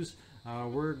Cruise.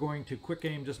 We're going to quick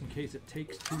aim just in case it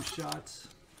takes 2 shots.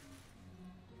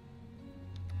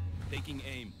 Taking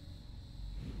aim.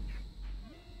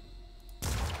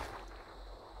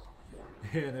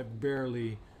 And it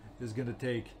barely is going to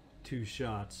take 2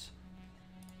 shots.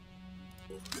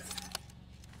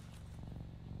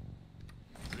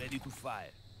 Ready to fire.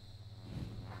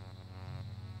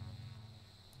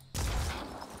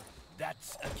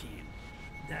 That's a kill.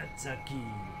 That's a key.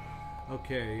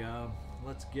 Okay,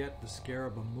 let's get the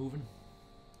Scarab moving.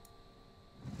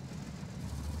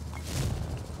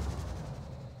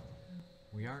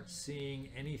 We aren't seeing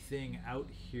anything out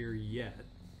here yet.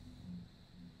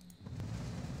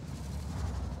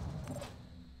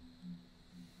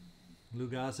 Lou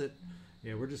Gossett,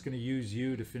 yeah, we're just going to use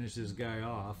you to finish this guy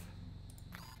off.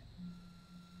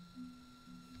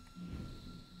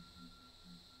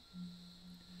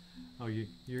 Oh,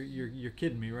 you're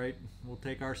kidding me, right? We'll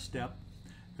take our step.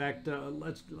 In fact,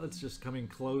 let's just come in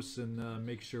close and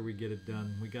make sure we get it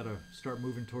done. We got to start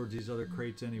moving towards these other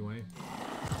crates anyway.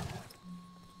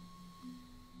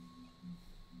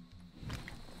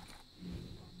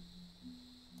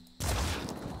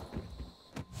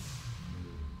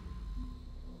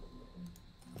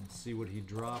 Let's see what he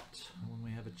dropped when we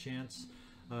have a chance.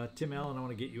 Tim Allen, I want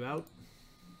to get you out.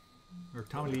 Or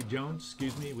Tommy Lee Jones,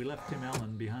 excuse me. We left Tim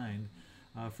Allen behind.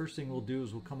 First thing we'll do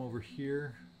is we'll come over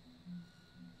here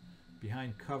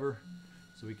behind cover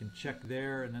so we can check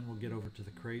there, and then we'll get over to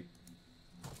the crate.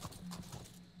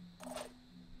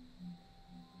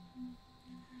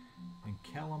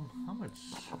 Callum, how much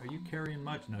are you carrying?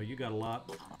 Much? No, you got a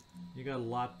lot. You got a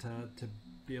lot to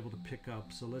be able to pick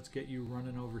up. So let's get you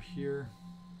running over here.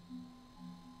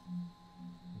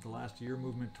 The last year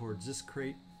movement towards this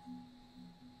crate.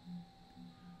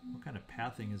 What kind of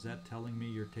pathing is that telling me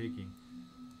you're taking?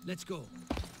 Let's go.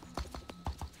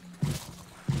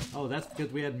 Oh, that's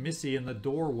because we had Missy in the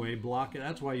doorway blocking.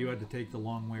 That's why you had to take the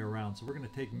long way around. So we're going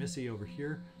to take Missy over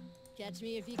here. Catch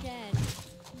me if you can.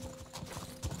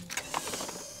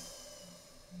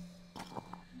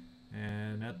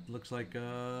 And that looks like,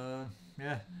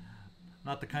 yeah,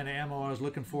 not the kind of ammo I was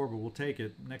looking for, but we'll take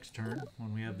it next turn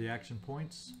when we have the action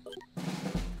points.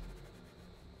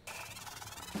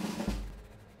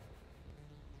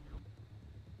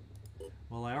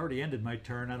 Well, I already ended my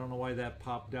turn. I don't know why that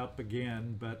popped up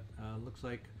again, but looks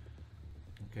like,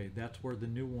 okay, that's where the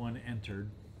new one entered.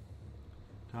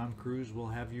 Tom Cruise will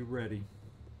have you ready.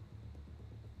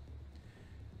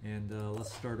 And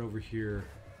let's start over here.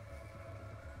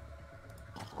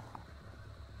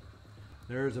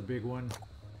 There's a big one.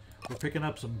 We're picking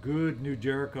up some good new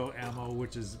Jericho ammo,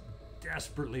 which is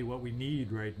desperately what we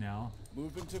need right now.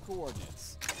 Moving to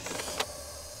coordinates.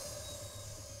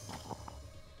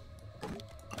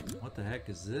 What the heck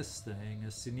is this thing? A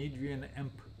Synedrian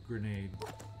Emp grenade.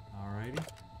 Alrighty.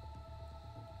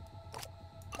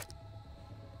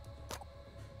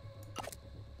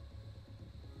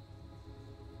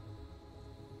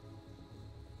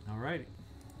 Alrighty.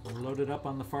 We're loaded up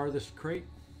on the farthest crate.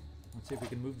 Let's see if we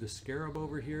can move the Scarab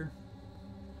over here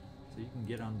so you can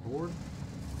get on board.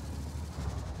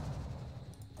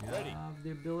 You Ready. have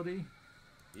the ability.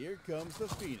 Here comes the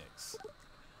Phoenix.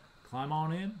 Climb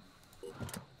on in.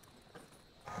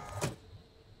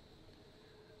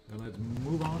 And let's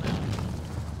move on out.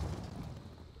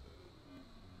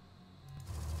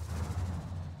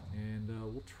 And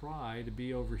we'll try to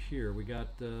be over here. We got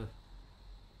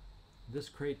this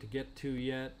crate to get to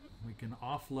yet. We can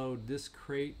offload this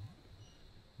crate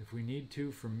if we need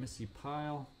to from Missy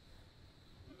Pile.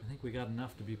 I think we got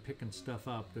enough to be picking stuff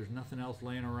up. There's nothing else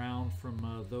laying around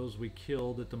from those we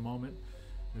killed at the moment.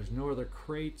 There's no other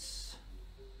crates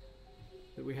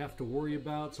that we have to worry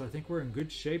about, so I think we're in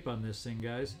good shape on this thing,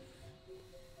 guys.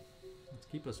 Let's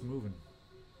keep us moving.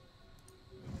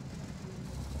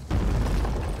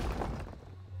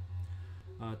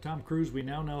 Tom Cruise, we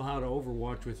now know how to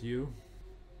overwatch with you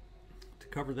to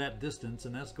cover that distance,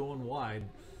 and that's going wide.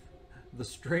 The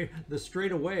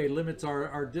straightaway limits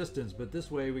our distance, but this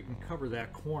way we can cover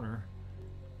that corner.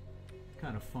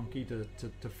 Kind of funky to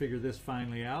figure this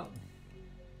finally out.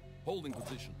 Holding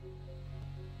position.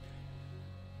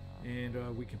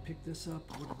 And we can pick this up.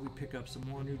 What did we pick up? Some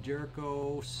more new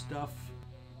Jericho stuff.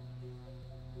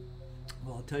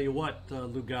 Well, I'll tell you what,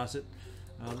 Lou Gossett.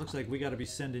 Looks like we got to be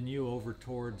sending you over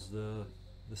towards the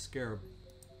Scarab.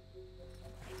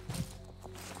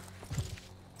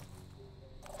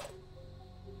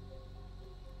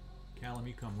 Callum,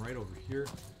 you come right over here.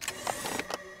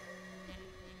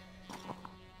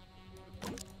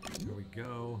 There we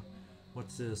go.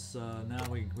 What's this? Now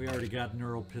we already got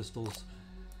neural pistols.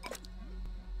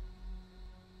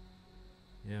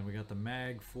 Yeah, we got the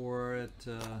mag for it.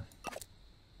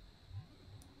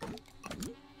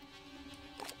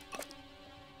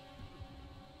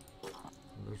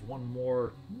 There's one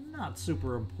more not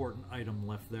super important item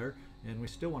left there, and we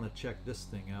still want to check this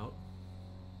thing out.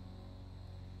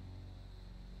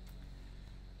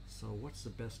 So what's the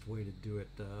best way to do it?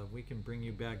 We can bring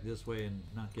you back this way and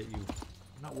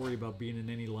not worry about being in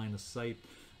any line of sight.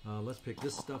 Let's pick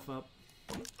this stuff up.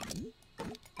 And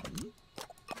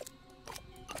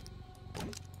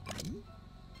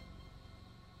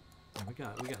we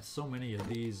got so many of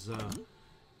these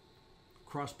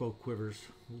crossbow quivers.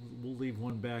 We'll leave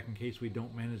one back in case we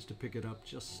don't manage to pick it up,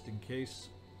 just in case.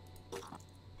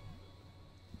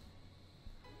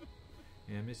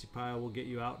 And Missy Pile will get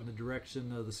you out in the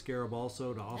direction of the Scarab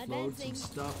also to offload some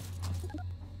stuff.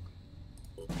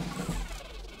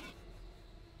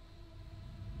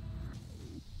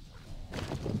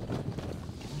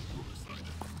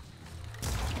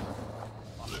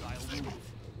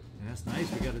 That's nice.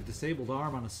 We got a disabled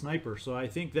arm on a sniper, so I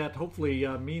think that hopefully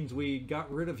means we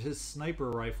got rid of his sniper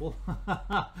rifle.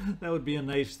 That would be a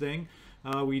nice thing.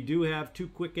 We do have 2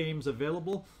 quick aims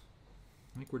available.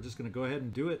 I think we're just going to go ahead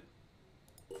and do it.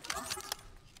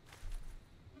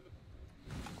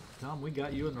 Tom, we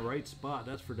got you in the right spot,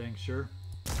 that's for dang sure.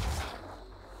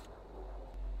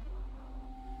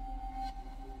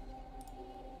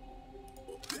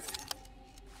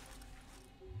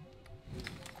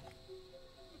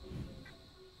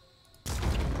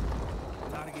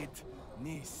 Target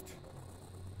missed.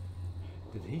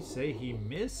 Did he say he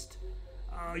missed?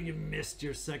 Oh, you missed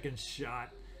your second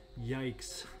shot.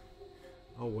 Yikes.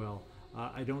 Oh well.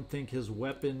 I don't think his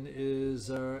weapon is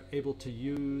able to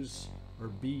use or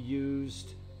be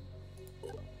used.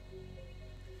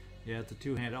 Yeah, it's a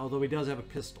two-handed, although he does have a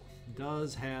pistol.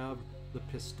 Does have the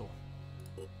pistol.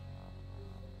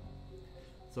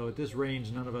 So at this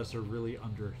range, none of us are really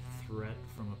under threat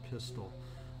from a pistol.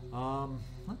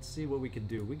 Let's see what we can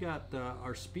do. We got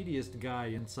our speediest guy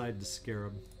inside the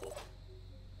scarab.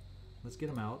 Let's get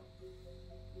him out.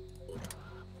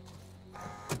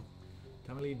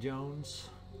 Tommy Lee Jones,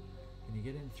 can you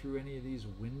get in through any of these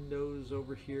windows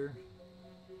over here?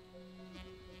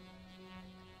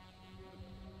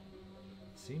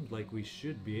 Seems like we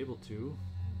should be able to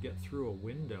get through a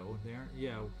window there.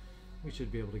 Yeah, we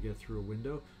should be able to get through a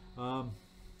window.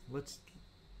 Let's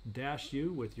dash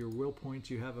you with your will points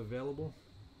you have available.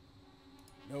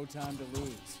 No time to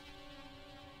lose.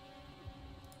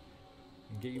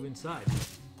 And get you inside.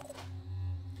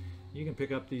 You can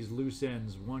pick up these loose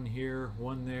ends, one here,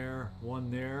 one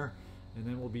there, and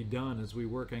then we'll be done as we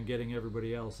work on getting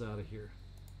everybody else out of here.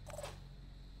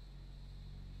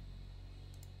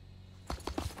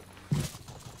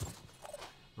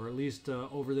 Or at least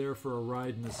over there for a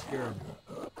ride in the scarab.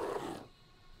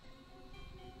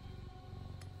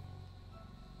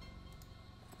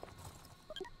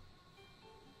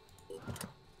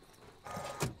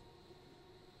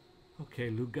 Okay,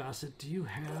 Lugasset, do you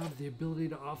have the ability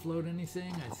to offload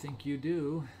anything? I think you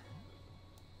do.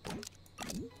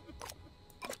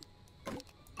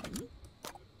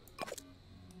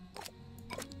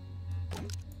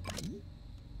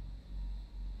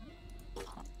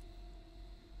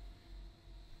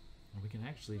 We can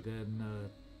actually then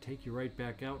take you right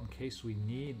back out in case we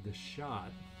need the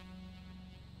shot.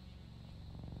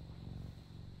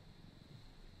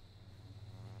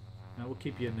 Now we'll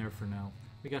keep you in there for now.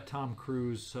 We got Tom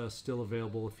Cruise still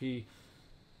available. If he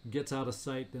gets out of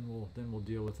sight, then we'll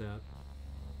deal with that.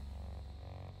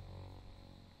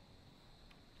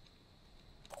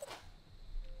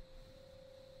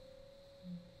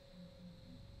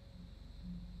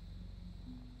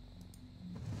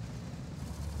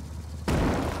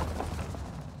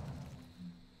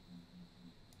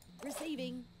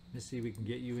 Receiving. Let's see if we can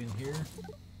get you in here.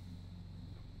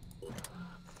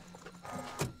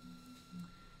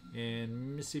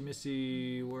 And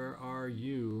Missy, where are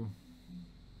you?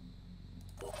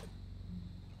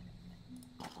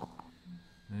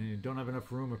 And you don't have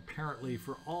enough room apparently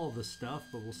for all the stuff,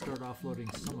 but we'll start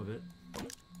offloading some of it.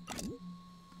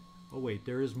 Oh wait,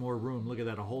 there is more room. Look at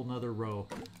that, a whole nother row.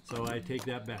 So I take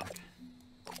that back.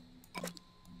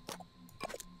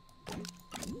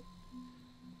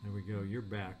 There we go, you're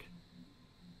back.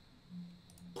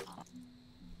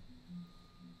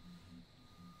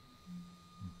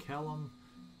 Callum,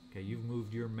 okay, you've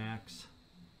moved your max.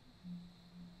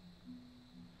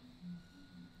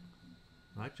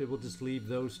 Actually, we'll just leave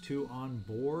those two on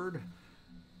board,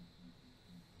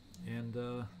 and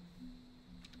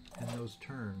those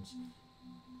turns.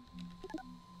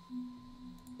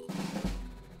 Now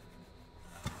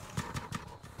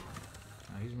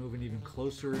he's moving even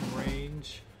closer in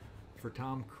range for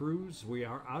Tom Cruise. We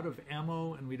are out of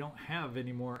ammo, and we don't have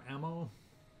any more ammo.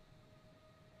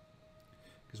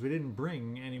 Because we didn't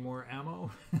bring any more ammo.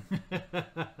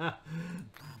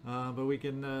 But we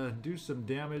can do some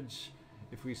damage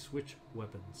if we switch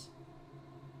weapons.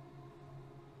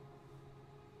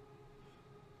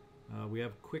 We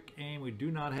have quick aim. We do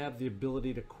not have the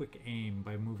ability to quick aim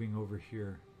by moving over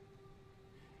here.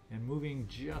 And moving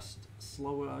just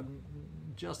slow,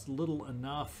 just little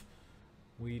enough,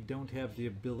 we don't have the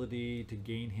ability to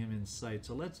gain him in sight.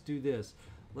 So let's do this.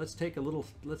 Let's take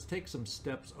some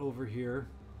steps over here.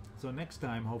 So next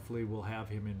time, hopefully, we'll have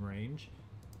him in range.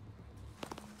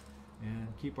 And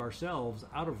keep ourselves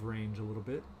out of range a little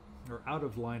bit, or out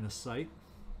of line of sight.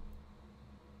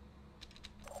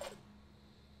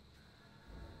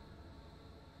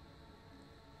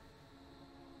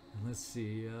 And let's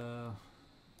see,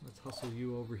 let's hustle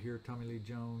you over here, Tommy Lee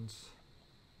Jones.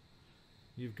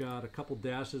 You've got a couple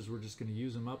dashes. We're just going to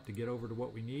use them up to get over to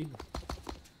what we need.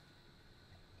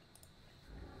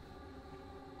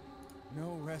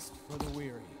 No rest for the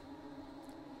weary.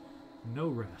 No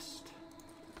rest.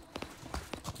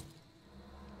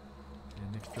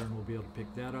 And next turn we'll be able to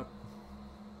pick that up.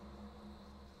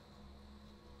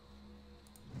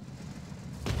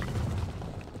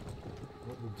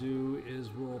 What we'll do is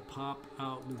we'll pop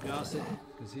out Lugasset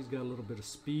because he's got a little bit of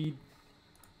speed.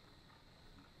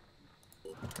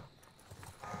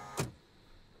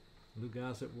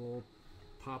 Lugasset will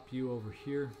pop you over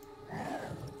here.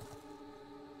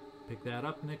 Pick that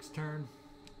up next turn.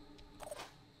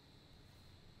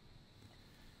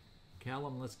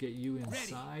 Callum, let's get you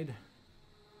inside. Ready.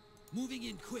 Moving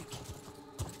in quick.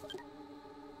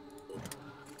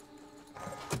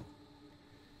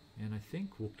 And I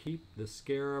think we'll keep the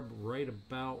scarab right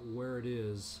about where it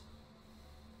is.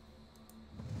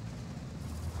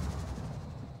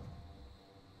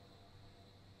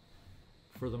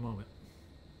 For the moment.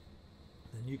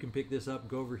 Then you can pick this up,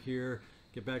 go over here,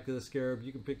 get back to the scarab.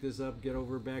 You can pick this up, get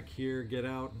over back here, get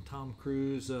out, and Tom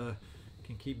Cruise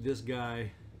can keep this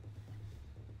guy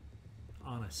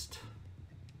honest.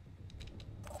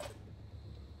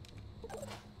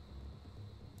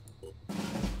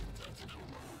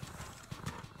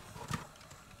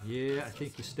 Yeah, I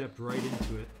think you stepped right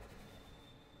into it.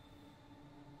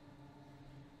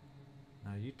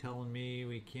 Now you telling me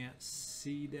we can't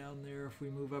see down there if we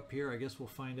move up here? I guess we'll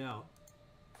find out.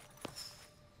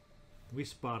 We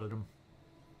spotted him.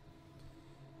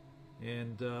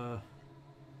 And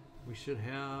we should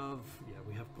have, yeah,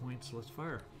 we have points, so let's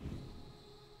fire.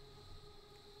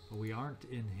 But we aren't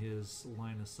in his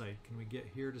line of sight. Can we get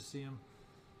here to see him?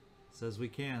 Says we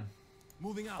can.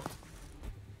 Moving out.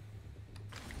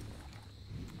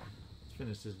 Let's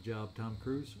finish this job, Tom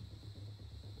Cruise.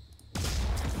 Feeling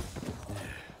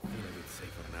it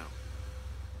safer now.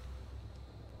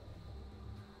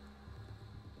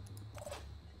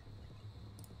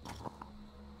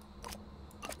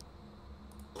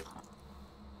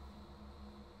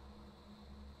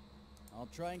 I'll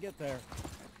try and get there.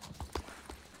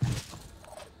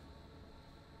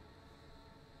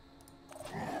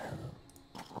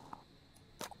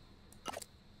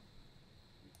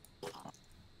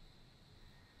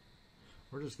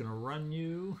 We're just gonna run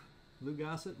you, Lou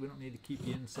Gossett. We don't need to keep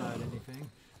you inside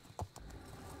anything.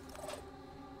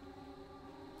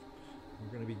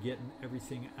 We're gonna be getting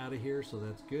everything out of here, so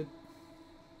that's good.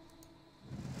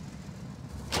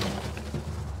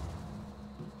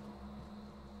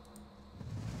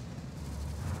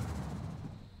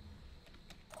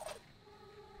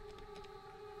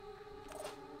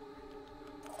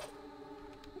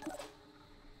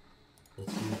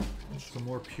 Let's see some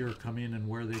more pure come in and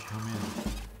where they come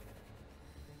in.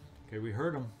 Okay, we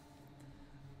heard them.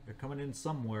 They're coming in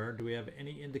somewhere. Do we have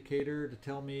any indicator to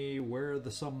tell me where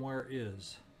the somewhere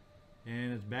is?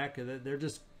 And it's back. They're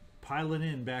just piling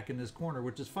in back in this corner,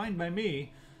 which is fine by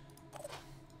me,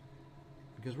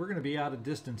 because we're going to be out of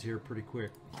distance here pretty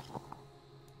quick.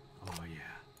 Oh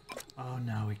yeah. Oh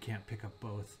no, we can't pick up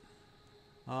both.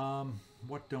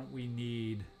 What don't we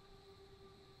need?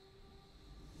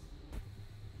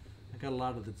 I got a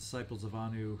lot of the Disciples of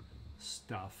Anu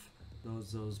stuff.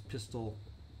 Those pistol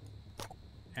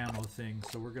ammo things.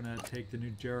 So we're gonna take the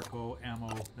new Jericho ammo.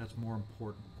 That's more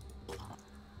important.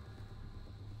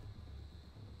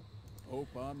 Hope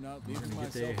I'm not We're leaving gonna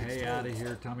get myself the hey exposed. out of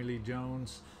here, Tommy Lee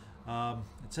Jones.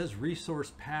 It says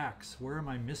resource packs. Where am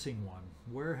I missing one?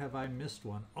 Where have I missed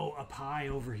one? Oh, up high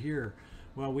over here.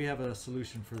 Well, we have a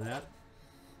solution for that.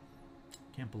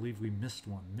 Can't believe we missed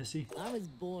one. Missy, I was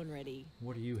born ready.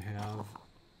 what do you have?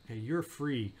 Okay, you're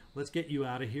free. Let's get you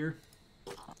out of here.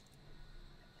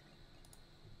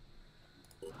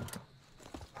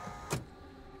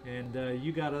 And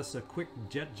you got us a quick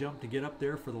jet jump to get up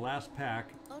there for the last pack.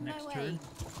 On Next my turn. way.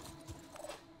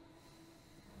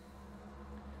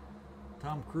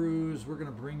 Tom Cruise, we're going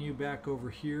to bring you back over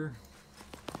here.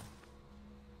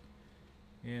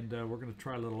 And we're going to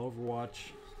try a little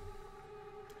Overwatch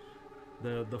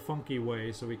the funky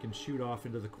way so we can shoot off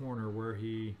into the corner where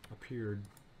he appeared.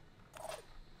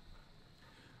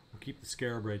 We'll keep the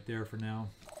Scarab right there for now.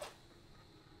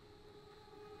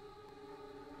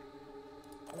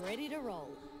 Ready to roll.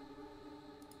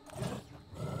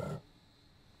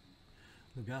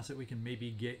 Gossett, we can maybe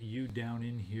get you down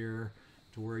in here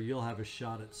to where you'll have a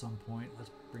shot at some point. Let's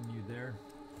bring you there.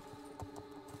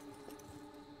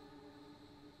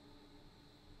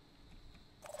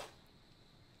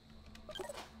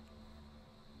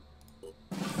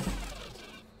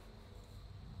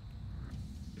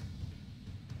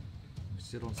 We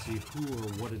still don't see who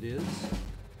or what it is.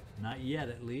 Not yet,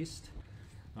 at least.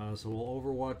 So we'll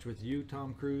Overwatch with you,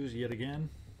 Tom Cruise, yet again.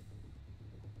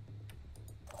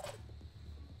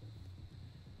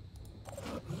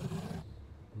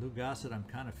 Lou Gossett, I'm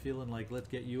kind of feeling like let's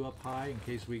get you up high in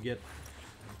case we get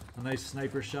a nice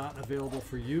sniper shot available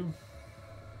for you.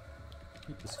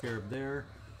 Keep the Scarab there.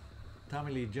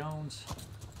 Tommy Lee Jones,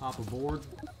 hop aboard.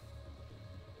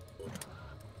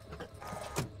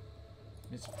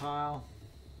 Miss Pile,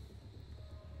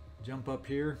 jump up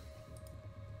here.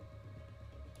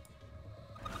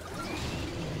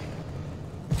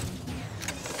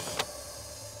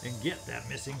 And get that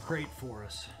missing crate for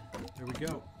us. There we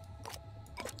go.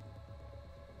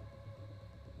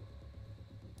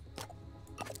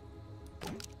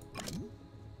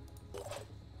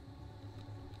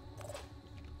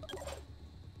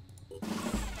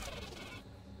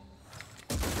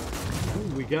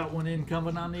 got one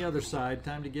incoming on the other side.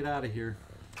 Time to get out of here.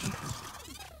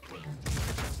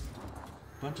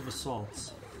 Bunch of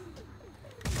assaults.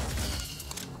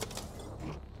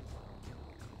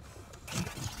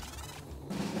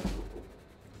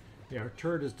 Yeah, our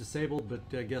turret is disabled, but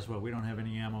guess what? We don't have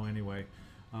any ammo anyway.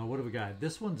 What do we got?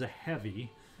 This one's a heavy.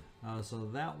 So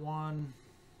that one,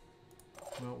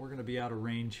 well, we're going to be out of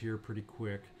range here pretty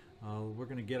quick. We're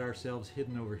going to get ourselves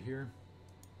hidden over here.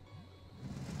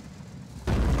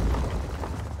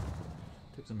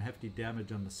 Took some hefty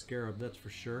damage on the Scarab, that's for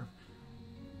sure.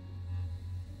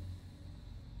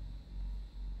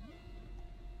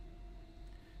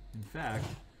 In fact,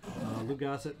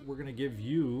 Lugasset, we're going to give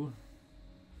you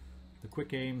the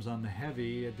quick aims on the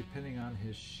heavy, depending on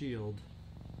his shield.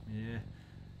 Yeah,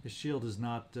 his shield is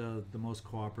not the most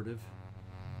cooperative.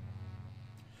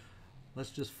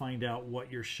 Let's just find out what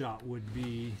your shot would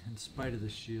be in spite of the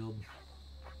shield.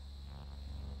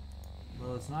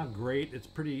 Well, it's not great. It's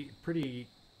pretty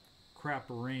crap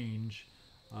range.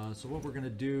 So what we're going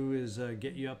to do is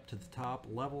get you up to the top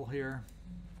level here.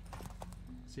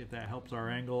 See if that helps our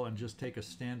angle, and just take a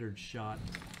standard shot.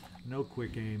 No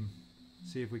quick aim.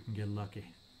 See if we can get lucky.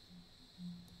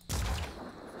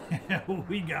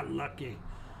 We got lucky.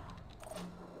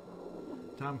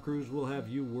 Tom Cruise will have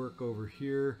you work over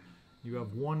here. You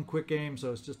have one quick aim,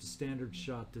 so it's just a standard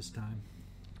shot this time.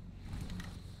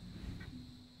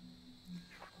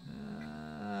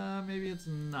 Maybe it's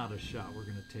not a shot we're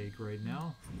going to take right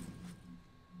now.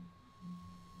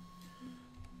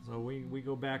 So we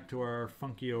go back to our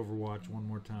funky Overwatch one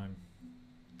more time.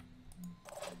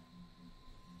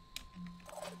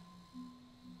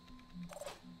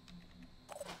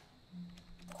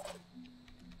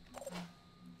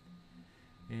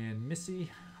 And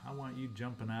Missy, I want you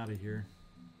jumping out of here.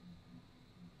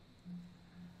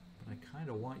 But I kind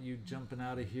of want you jumping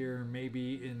out of here,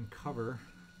 maybe in cover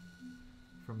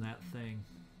from that thing.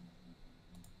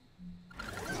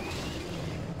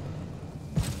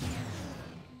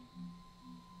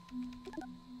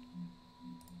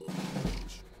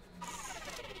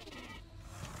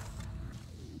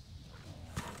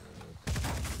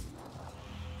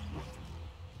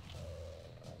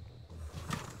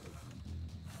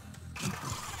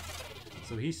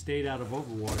 So he stayed out of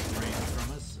Overwatch range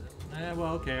from us.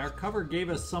 Well, okay, our cover gave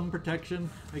us some protection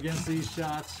against these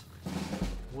shots.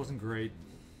 Wasn't great.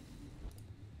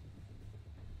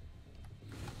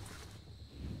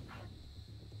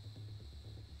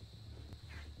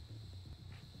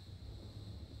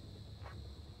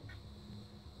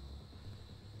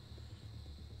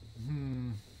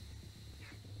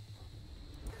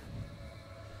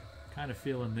 Kind of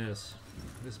feeling this.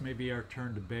 This may be our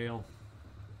turn to bail.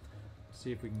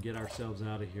 See if we can get ourselves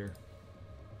out of here.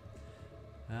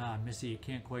 Ah, Missy, you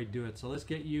can't quite do it. So let's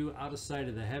get you out of sight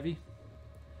of the heavy.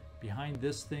 Behind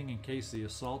this thing in case the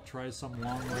assault tries some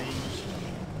long range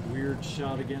weird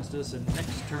shot against us. And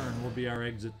next turn will be our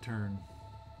exit turn.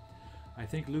 I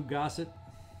think Lugasset,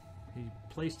 he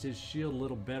placed his shield a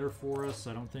little better for us.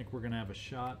 I don't think we're going to have a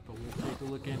shot, but we'll take a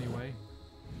look anyway.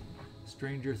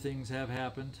 Stranger things have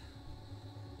happened.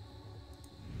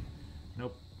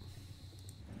 Nope.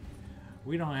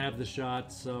 We don't have the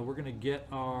shots, so we're going to get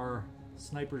our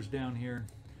snipers down here,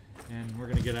 and we're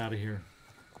going to get out of here.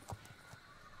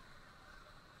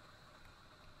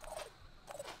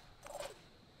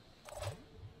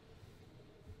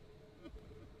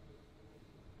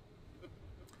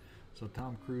 So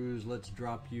Tom Cruise, let's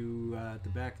drop you at the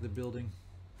back of the building.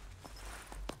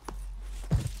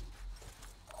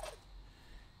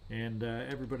 And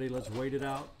everybody, let's wait it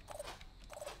out.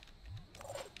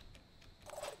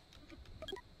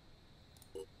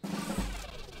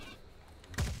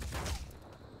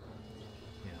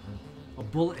 A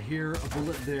bullet here, a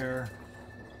bullet there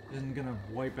isn't gonna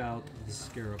wipe out the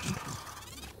Scarab.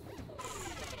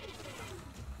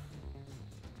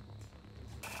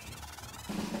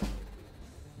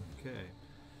 Okay.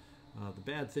 The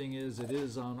bad thing is it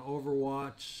is on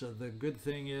Overwatch. The good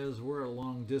thing is we're at a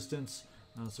long distance,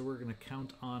 so we're gonna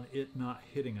count on it not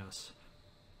hitting us.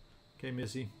 Okay,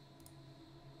 Missy.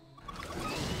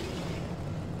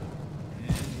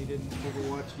 And he didn't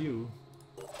Overwatch you.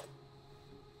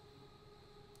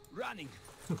 Running.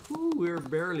 We're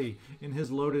barely in his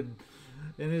loaded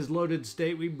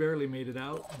state. We barely made it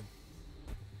out.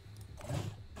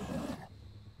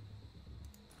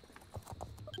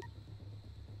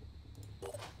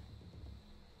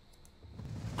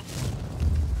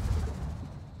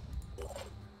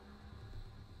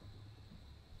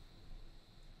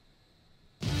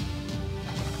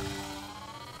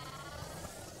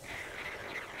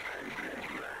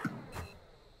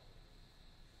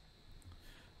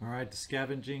 right, the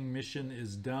scavenging mission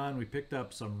is done. We picked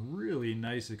up some really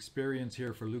nice experience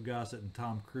here for Lou Gossett and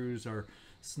Tom Cruise, our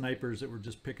snipers that were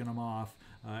just picking them off.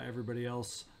 Everybody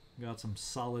else got some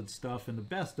solid stuff, and the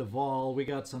best of all, we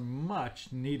got some much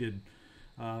needed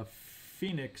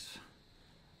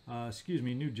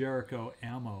New Jericho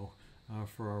ammo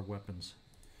for our weapons.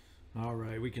 All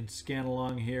right, we can scan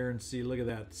along here and see, look at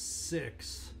that,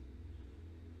 6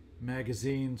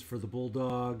 magazines for the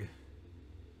Bulldog.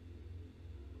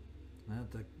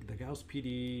 The Gauss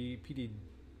PD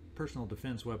personal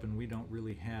defense weapon we don't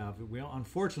really have.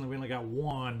 Unfortunately, we only got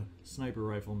 1 sniper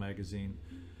rifle magazine.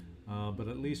 But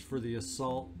at least for the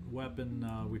assault weapon,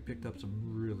 we picked up some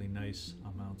really nice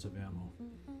amounts of ammo.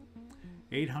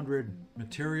 800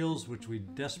 materials, which we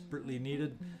desperately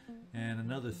needed, and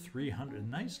another 300.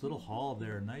 Nice little haul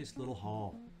there, nice little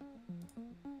haul.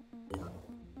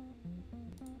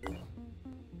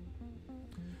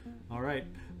 All right,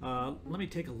 let me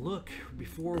take a look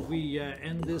before we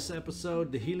end this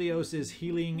episode. The Helios is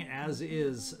healing as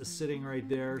is, sitting right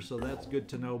there, so that's good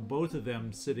to know. Both of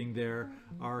them sitting there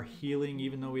are healing,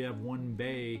 even though we have 1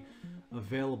 bay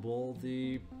available.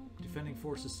 The defending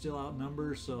force is still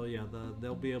outnumbered, so yeah,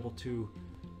 they'll be able to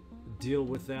deal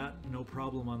with that no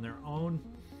problem on their own.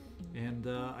 And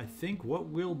I think what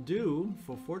we'll do,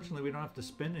 fortunately we don't have to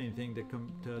spend anything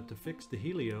to fix the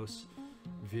Helios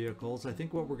vehicles. I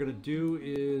think what we're going to do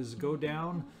is go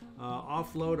down,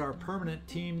 offload our permanent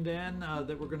team then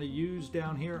that we're going to use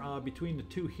down here between the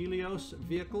 2 Helios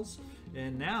vehicles,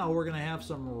 and now we're going to have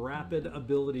some rapid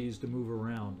abilities to move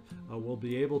around. We'll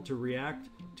be able to react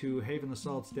to Haven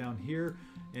assaults down here,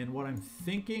 and what I'm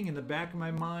thinking in the back of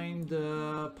my mind,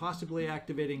 possibly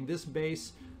activating this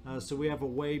base so we have a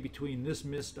way between this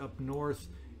mist up north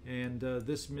and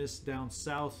this mist down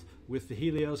south with the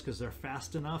Helios, because they're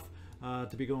fast enough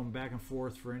to be going back and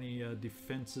forth for any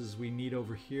defenses we need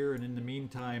over here. And in the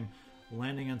meantime,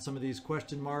 landing on some of these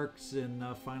question marks and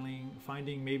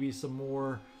finding maybe some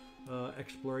more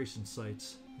exploration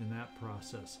sites in that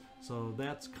process. So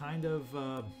that's kind of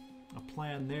a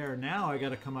plan there. Now I got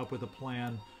to come up with a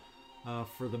plan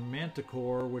for the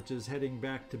Manticore, which is heading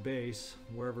back to base,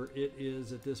 wherever it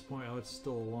is at this point. Oh, it's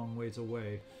still a long ways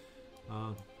away.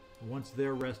 Once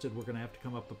they're rested, we're going to have to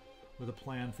come up with a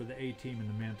plan for the A-team and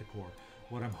the Manticore.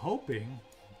 What I'm hoping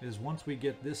is once we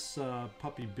get this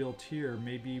puppy built here,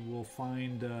 maybe we'll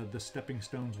find the stepping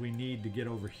stones we need to get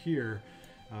over here.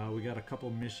 We got a couple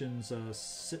missions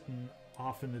sitting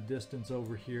off in the distance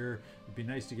over here. It'd be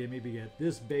nice to maybe get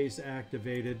this base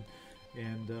activated,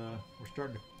 and we're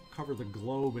starting to cover the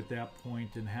globe at that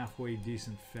point in halfway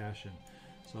decent fashion.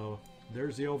 So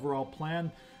there's the overall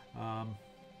plan.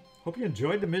 Hope you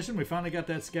enjoyed the mission. We finally got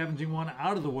that scavenging one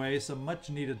out of the way. Some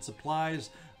much needed supplies.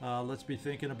 Let's be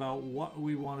thinking about what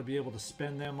we want to be able to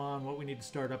spend them on, what we need to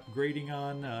start upgrading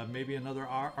on. Maybe another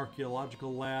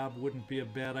archaeological lab wouldn't be a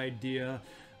bad idea.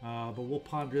 But we'll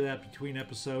ponder that between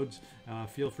episodes.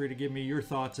 Feel free to give me your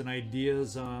thoughts and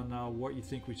ideas on what you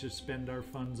think we should spend our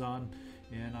funds on.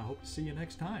 And I hope to see you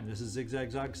next time. This is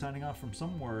ZigZagZog signing off from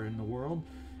somewhere in the world.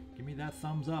 Give me that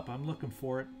thumbs up. I'm looking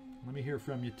for it. Let me hear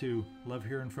from you too. Love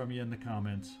hearing from you in the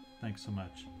comments. Thanks so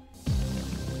much.